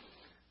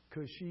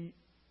 Because she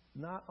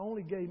not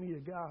only gave me the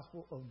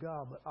gospel of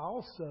God, but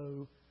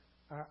also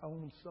our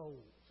own souls.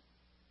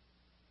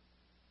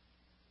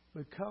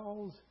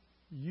 Because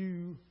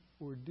you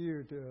were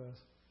dear to us,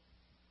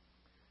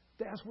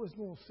 that's what's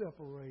going to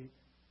separate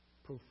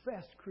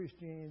professed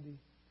Christianity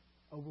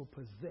over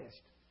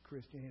possessed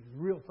Christianity. The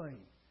real thing.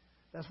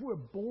 That's where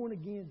born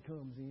again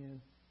comes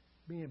in,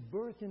 being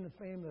birthed in the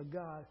family of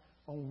God,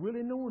 on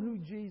really knowing who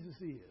Jesus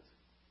is,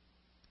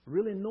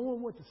 really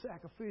knowing what the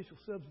sacrificial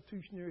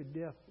substitutionary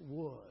death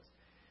was,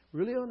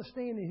 really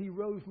understanding He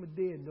rose from the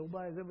dead.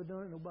 Nobody's ever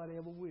done it, nobody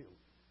ever will.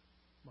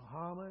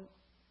 Muhammad,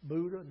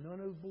 Buddha, none of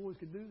those boys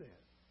could do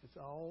that. It's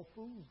all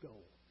fool's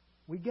gold.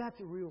 We got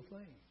the real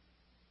thing.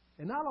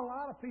 And not a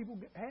lot of people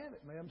have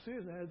it, man. I'm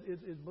serious now.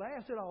 It's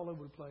blasted all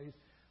over the place,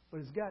 but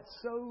it's got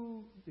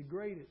so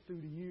degraded through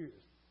the years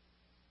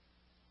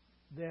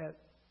that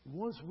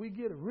once we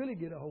really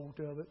get a hold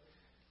of it,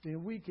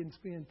 then we can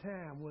spend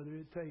time, whether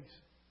it takes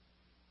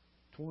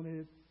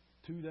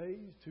 22 days,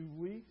 2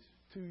 weeks,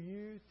 2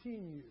 years,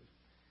 10 years.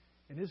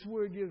 And this is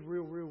where it gets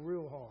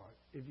real hard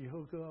if you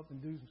hook up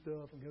and do some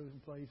stuff and go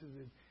some places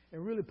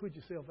and really put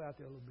yourself out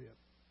there a little bit.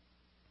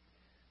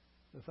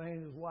 The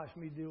thing is, watch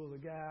me deal with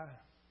a guy.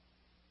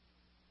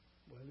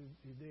 Well,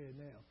 he's dead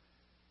now.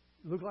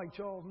 Looked like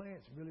Charles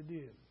Manson, really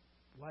did.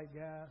 White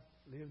guy,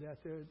 lived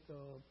out there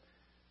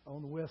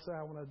on the west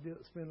side when I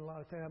spent a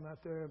lot of time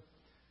out there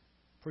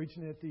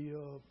preaching at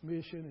the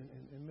mission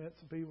and met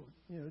some people.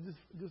 You know,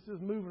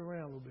 just moving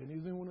around a little bit. And he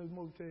was in one of those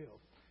motels.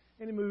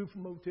 And he moved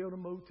from motel to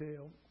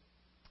motel.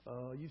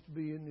 Used to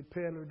be in the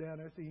peddler down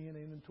there at the end,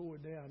 and then tore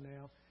it down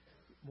now.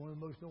 One of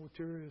the most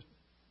notorious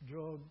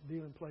drug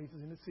dealing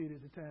places in the city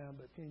at the time,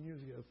 about 10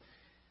 years ago.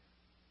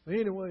 But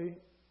anyway,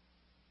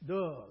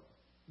 Doug,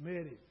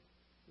 met him,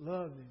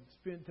 loved him,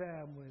 spent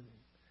time with him,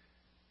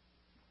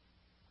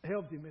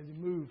 helped him as he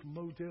moved from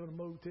motel to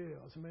motel.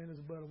 I said, man, there's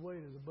a better way,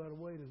 there's a better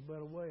way, there's a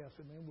better way. I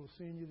said, man, we'll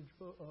send you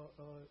to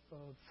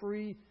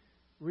free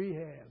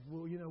rehab.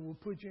 We'll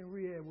put you in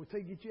rehab. We'll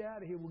get you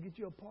out of here. We'll get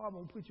you an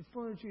apartment. We'll put your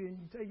furniture in.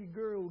 You take your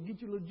girl. We'll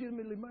get you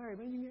legitimately married.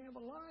 Man, you can have a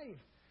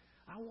life.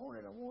 I want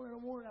it.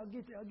 I'll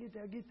get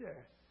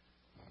there.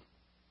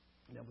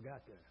 Never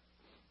got there.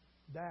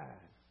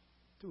 Died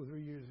 2 or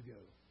 3 years ago.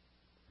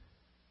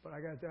 But I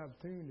got the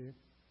opportunity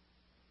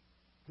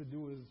to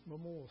do his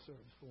memorial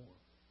service for him.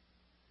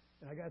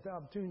 And I got the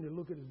opportunity to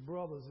look at his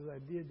brothers as I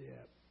did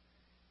that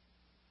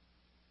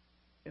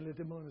and let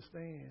them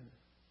understand,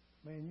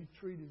 man, you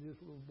treated this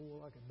little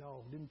boy like a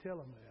dog. Didn't tell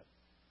him that.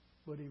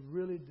 But he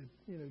really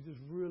did,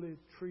 just really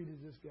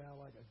treated this guy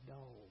like a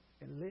dog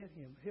and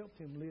helped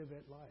him live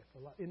that life,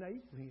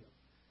 innate in him.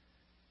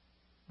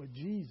 But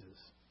Jesus,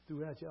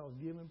 throughout y'all's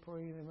giving,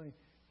 praying, and everything,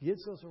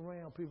 gets us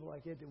around people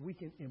like that we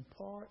can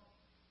impart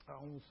our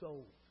own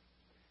souls,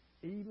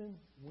 even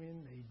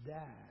when they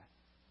die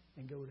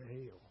and go to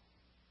hell.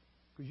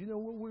 Because you know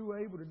what we were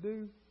able to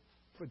do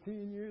for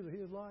 10 years of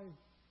his life?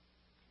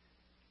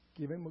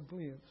 Give him a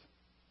glimpse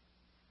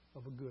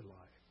of a good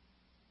life.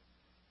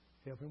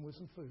 Help him with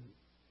some food.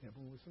 Help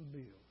him with some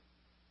bills.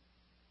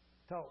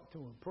 Talk to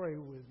him, pray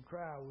with him,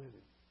 cry with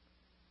him.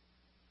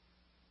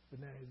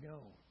 But now he's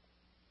gone.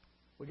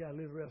 We got to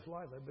live the rest of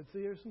life. But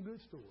see, there's some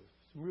good stories,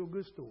 some real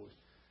good stories.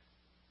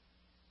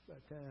 By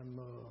the time,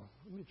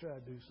 let me try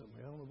to do something.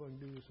 I don't know if I can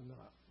do this or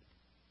not.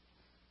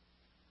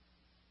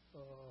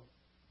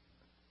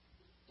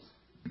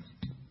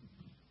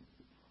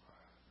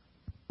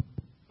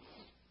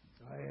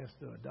 I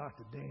asked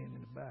Dr. Dan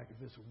in the back if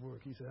this would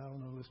work. He said, I don't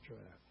know, let's try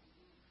it.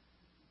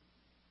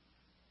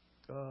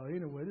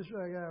 Anyway, this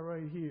guy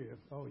right here.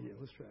 Oh, yeah,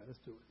 let's try it. Let's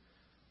do it.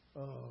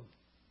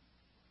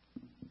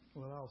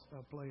 Well,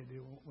 I'll play it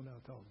when I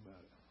talk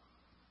about it.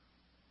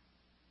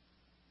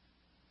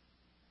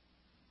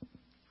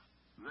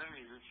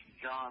 Lenny, this is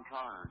John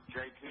Turner.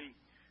 JT,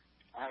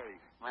 hey,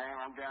 man,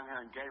 I'm down here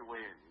in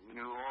Gateway in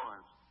New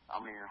Orleans.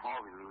 In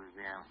Harvey,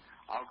 Louisiana.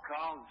 I was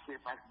calling to see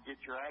if I could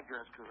get your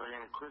address because I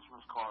got a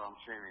Christmas card I'm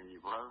sending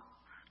you, bro.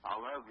 I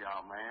love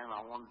y'all, man.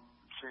 I want to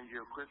send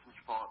you a Christmas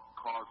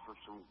card for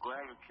some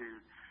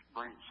gratitude,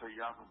 so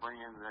y'all can bring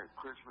in that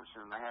Christmas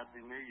and the Happy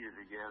New Year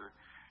together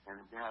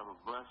and have a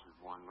blessed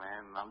one,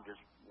 man. And I'm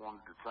just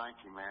wanted to thank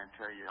you, man.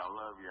 Tell you I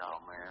love y'all,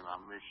 man. I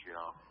miss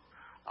y'all.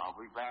 I'll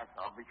be back.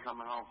 I'll be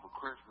coming home for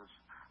Christmas.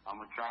 I'm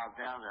going to drive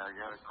down there. I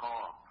got a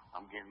car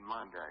I'm getting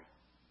Monday.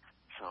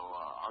 So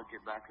I'll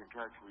get back in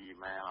touch with you,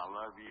 man. I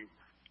love you,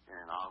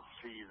 and I'll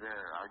see you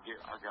there. I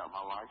got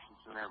my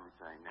license and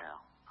everything now.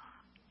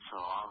 So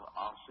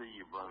I'll see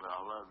you, brother.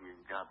 I love you,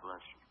 and God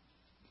bless you.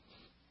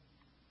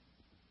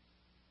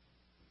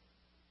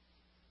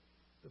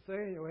 The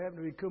thing, we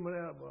happened to be coming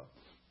out of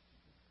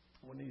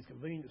one of these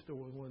convenience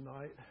stores one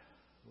night,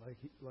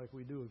 like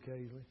we do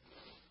occasionally,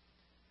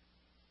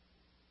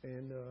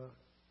 and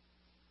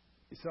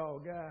he saw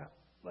a guy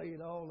laid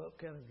all up,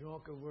 kind of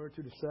drunk over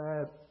to the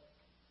side,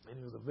 and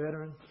he was a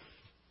veteran,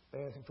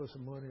 asking for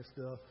some money and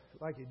stuff,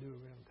 like you do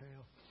around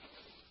town.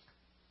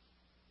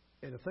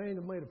 And the thing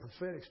that made a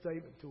prophetic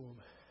statement to him,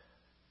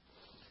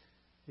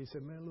 he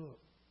said, man, look,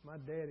 my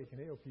daddy can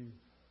help you.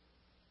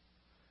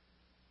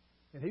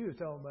 And he was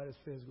talking about his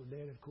physical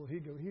daddy. Of course,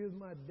 he'd go, here's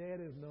my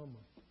daddy's number.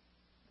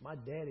 My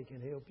daddy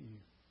can help you.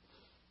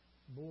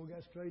 The boy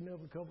got straightened up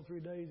in a couple, 3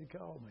 days. He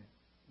called me.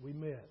 We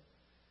met.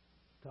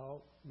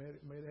 Talked.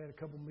 Had a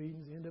couple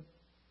meetings. Ended up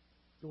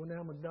going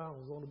down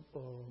McDonald's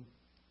on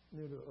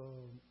near the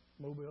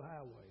Mobile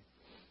Highway.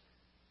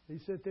 He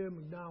sat there at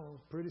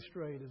McDonald's pretty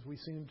straight as we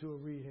sent him to a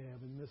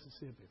rehab in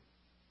Mississippi.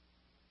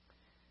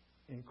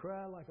 And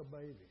cried like a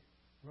baby.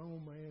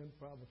 Grown man,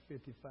 probably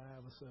 55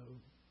 or so.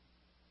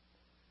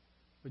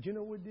 But you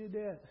know what did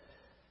that?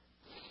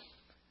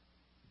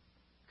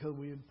 Because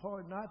we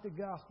impart not the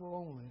gospel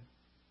only,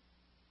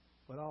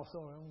 but also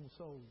our own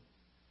soul.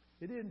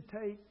 It didn't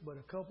take but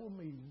a couple of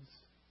meetings,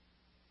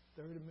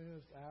 30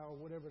 minutes, hour,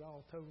 whatever it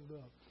all totaled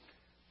up,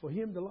 for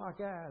him to lock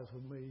eyes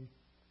with me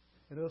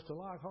and us to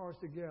lock hearts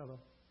together.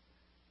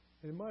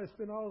 And he might have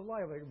spent all his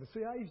life like it. But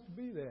see, I used to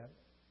be that.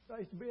 I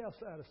used to be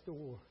outside the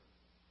store,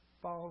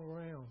 falling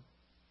around,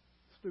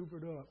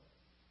 stupid up.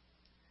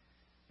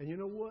 And you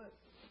know what?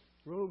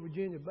 Road,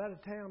 Virginia, about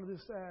a town of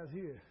this size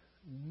here,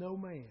 no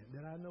man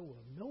that I know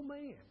of, no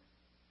man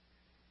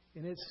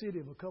in that city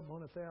of a couple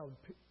 100,000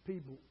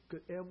 people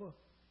could ever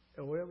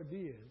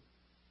did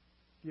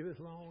give this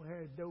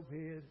long-haired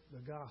dopehead the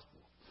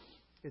gospel.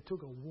 It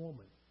took a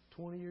woman,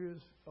 20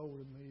 years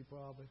older than me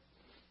probably,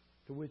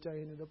 to which I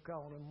ended up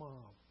calling her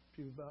mom.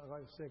 She was about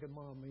like a second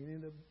mom. He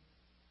ended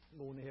up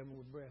going to heaven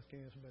with breast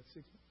cancer about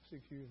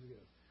six years ago.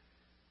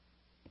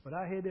 But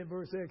I had that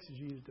verse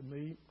exegeted to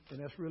me, and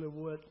that's really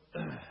what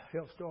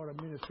helped start our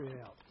ministry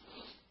out.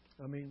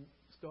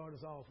 Start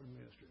us off in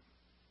ministry.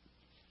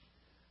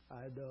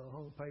 I had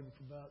hung paper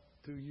for about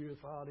 2 years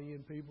for Holiday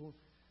Inn people.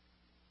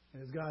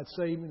 And as God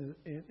saved me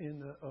in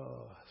the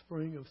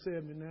spring of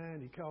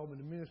 79, He called me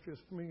to ministry in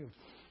the spring of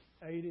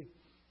 80.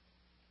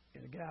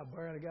 And the guy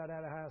barely got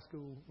out of high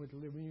school, went to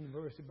Liberty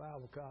University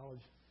Bible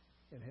College,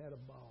 and had a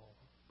ball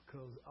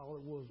because all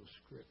it was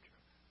Scripture,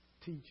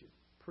 teaching,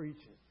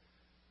 preaching,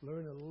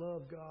 learning to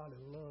love God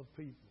and love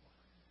people.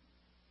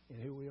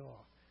 And here we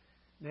are.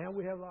 Now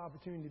we have the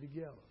opportunity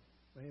together.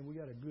 Man, we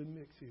got a good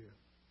mix here.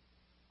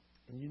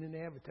 And you didn't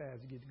advertise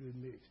to get the good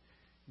mix.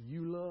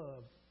 You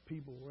love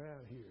people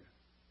around here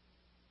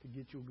to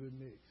get you a good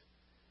mix.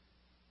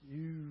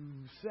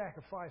 You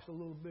sacrifice a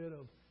little bit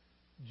of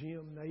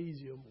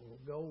gymnasium or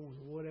goals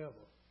or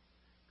whatever.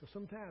 Because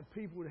sometimes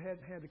people that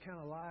hadn't had the kind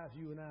of lives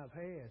you and I have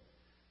had,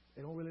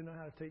 they don't really know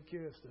how to take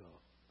care of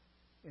stuff.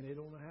 And they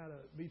don't know how to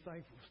be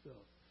thankful for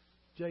stuff.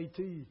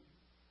 JT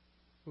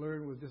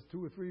learned with just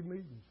 2 or 3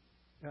 meetings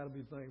how to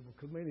be thankful.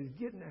 Because, man, he's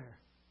getting there.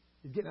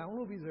 I don't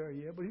know if he's there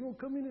yet, but he's going to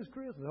come in this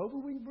Christmas.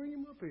 Hopefully we can bring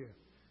him up here.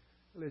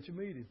 Let you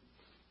meet him.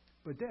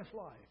 But that's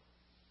life.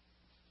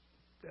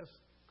 That's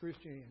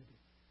Christianity.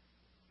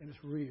 And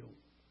it's real.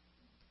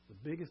 The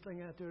biggest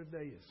thing out there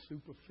today is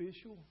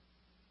superficial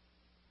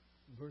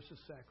versus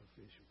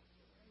sacrificial.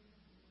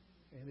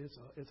 And it's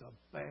a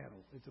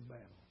battle. It's a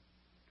battle.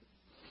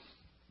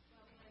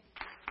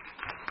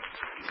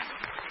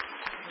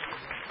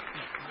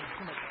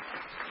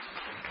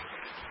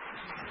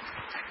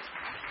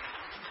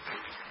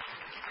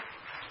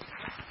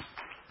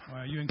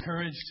 Are you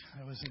encouraged?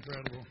 That was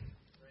incredible.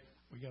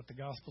 We got the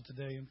gospel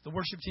today. The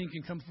worship team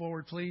can come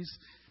forward, please,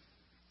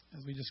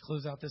 as we just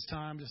close out this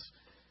time. Just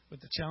with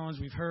the challenge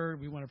we've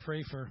heard, we want to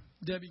pray for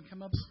Debbie.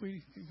 Come up,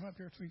 sweetie. Come up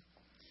here, sweetie.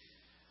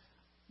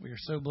 We are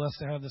so blessed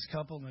to have this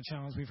couple and the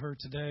challenge we've heard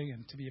today,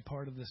 and to be a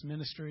part of this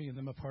ministry and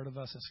them a part of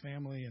us as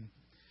family. And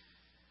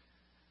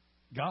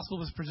gospel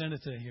was presented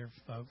today here,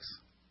 folks.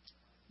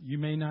 You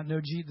may not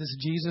know this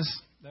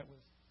Jesus that was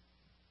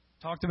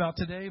talked about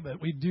today, but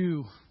we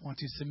do want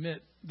to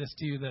submit this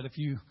to you, that if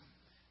you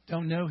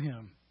don't know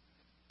him,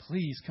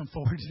 please come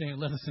forward today and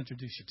let us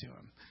introduce you to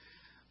him.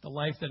 The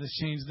life that has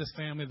changed this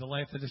family, the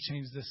life that has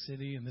changed this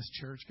city and this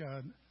church,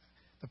 God,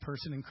 the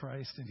person in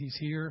Christ, and he's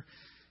here.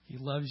 He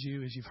loves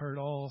you, as you've heard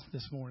all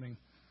this morning.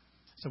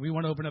 So we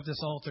want to open up this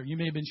altar. You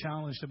may have been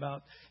challenged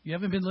about, you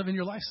haven't been living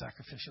your life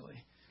sacrificially.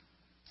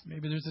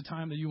 Maybe there's a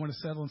time that you want to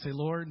settle and say,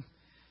 Lord,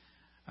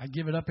 I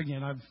give it up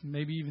again. I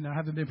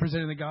haven't been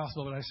presenting the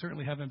gospel, but I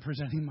certainly have been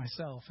presenting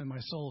myself and my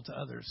soul to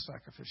others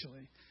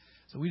sacrificially.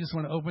 So we just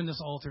want to open this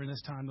altar in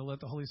this time to let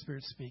the Holy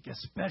Spirit speak,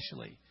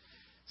 especially,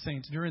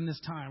 saints, during this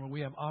time where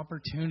we have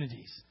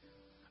opportunities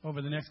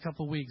over the next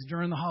couple of weeks,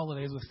 during the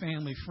holidays with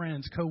family,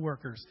 friends,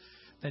 co-workers,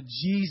 that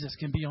Jesus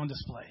can be on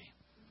display.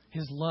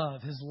 His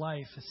love, his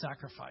life, his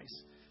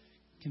sacrifice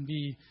can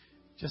be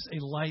just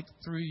a light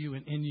through you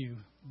and in you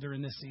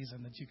during this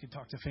season, that you can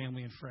talk to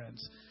family and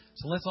friends.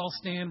 So let's all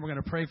stand. We're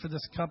going to pray for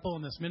this couple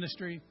and this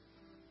ministry.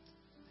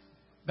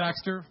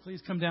 Baxter,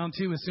 please come down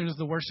too as soon as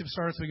the worship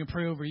starts. We can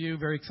pray over you.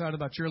 Very excited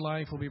about your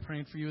life. We'll be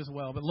praying for you as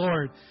well. But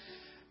Lord,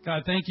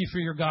 God, thank you for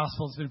your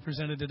gospel that's been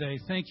presented today.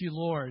 Thank you,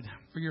 Lord,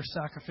 for your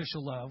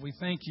sacrificial love. We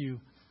thank you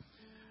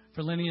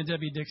for Lenny and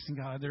Debbie Dixon,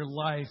 God, their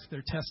life,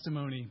 their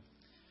testimony.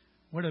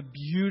 What a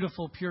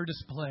beautiful, pure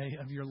display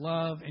of your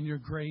love and your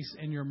grace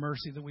and your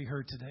mercy that we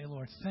heard today,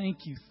 Lord. Thank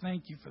you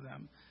for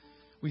them.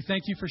 We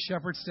thank you for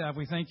Shepherd Staff.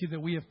 We thank you that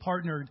we have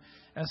partnered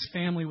as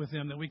family with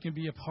them, that we can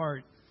be a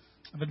part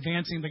of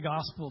advancing the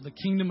gospel, the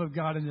kingdom of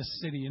God in this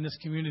city, in this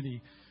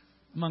community,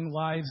 among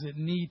lives that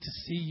need to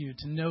see you,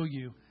 to know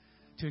you,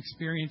 to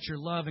experience your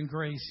love and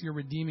grace, your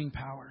redeeming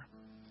power.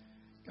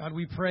 God,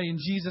 we pray in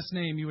Jesus'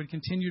 name you would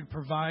continue to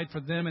provide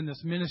for them in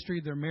this ministry,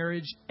 their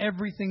marriage,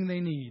 everything they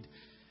need.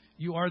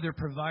 You are their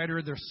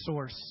provider, their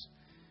source.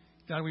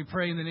 God, we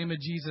pray in the name of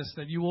Jesus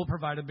that you will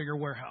provide a bigger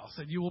warehouse,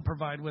 that you will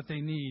provide what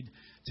they need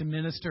to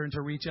minister and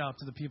to reach out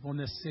to the people in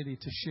this city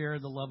to share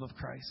the love of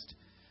Christ.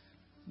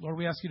 Lord,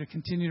 we ask you to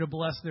continue to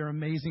bless their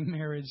amazing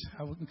marriage.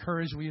 How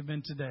encouraged we have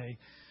been today,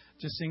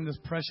 just seeing this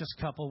precious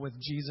couple with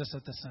Jesus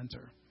at the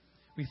center.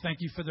 We thank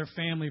you for their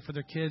family, for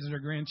their kids and their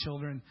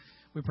grandchildren.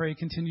 We pray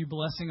continue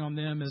blessing on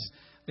them as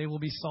they will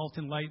be salt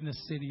and light in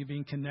this city,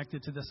 being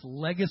connected to this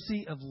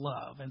legacy of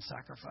love and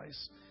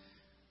sacrifice.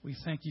 We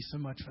thank you so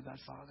much for that,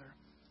 Father.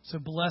 So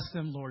bless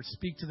them, Lord.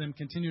 Speak to them.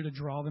 Continue to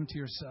draw them to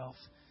yourself.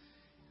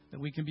 That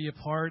we can be a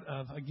part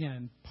of,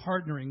 again,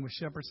 partnering with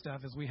Shepherd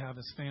Staff as we have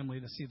as family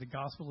to see the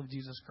gospel of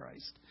Jesus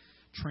Christ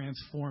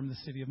transform the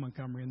city of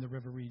Montgomery and the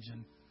river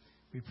region.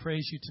 We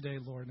praise you today,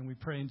 Lord, and we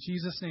pray in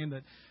Jesus' name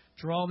that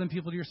draw them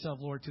people to yourself,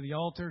 Lord, to the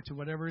altar, to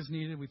whatever is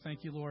needed. We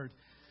thank you, Lord,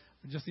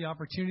 for just the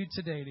opportunity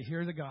today to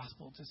hear the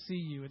gospel, to see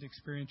you and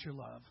experience your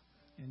love.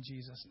 In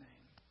Jesus' name.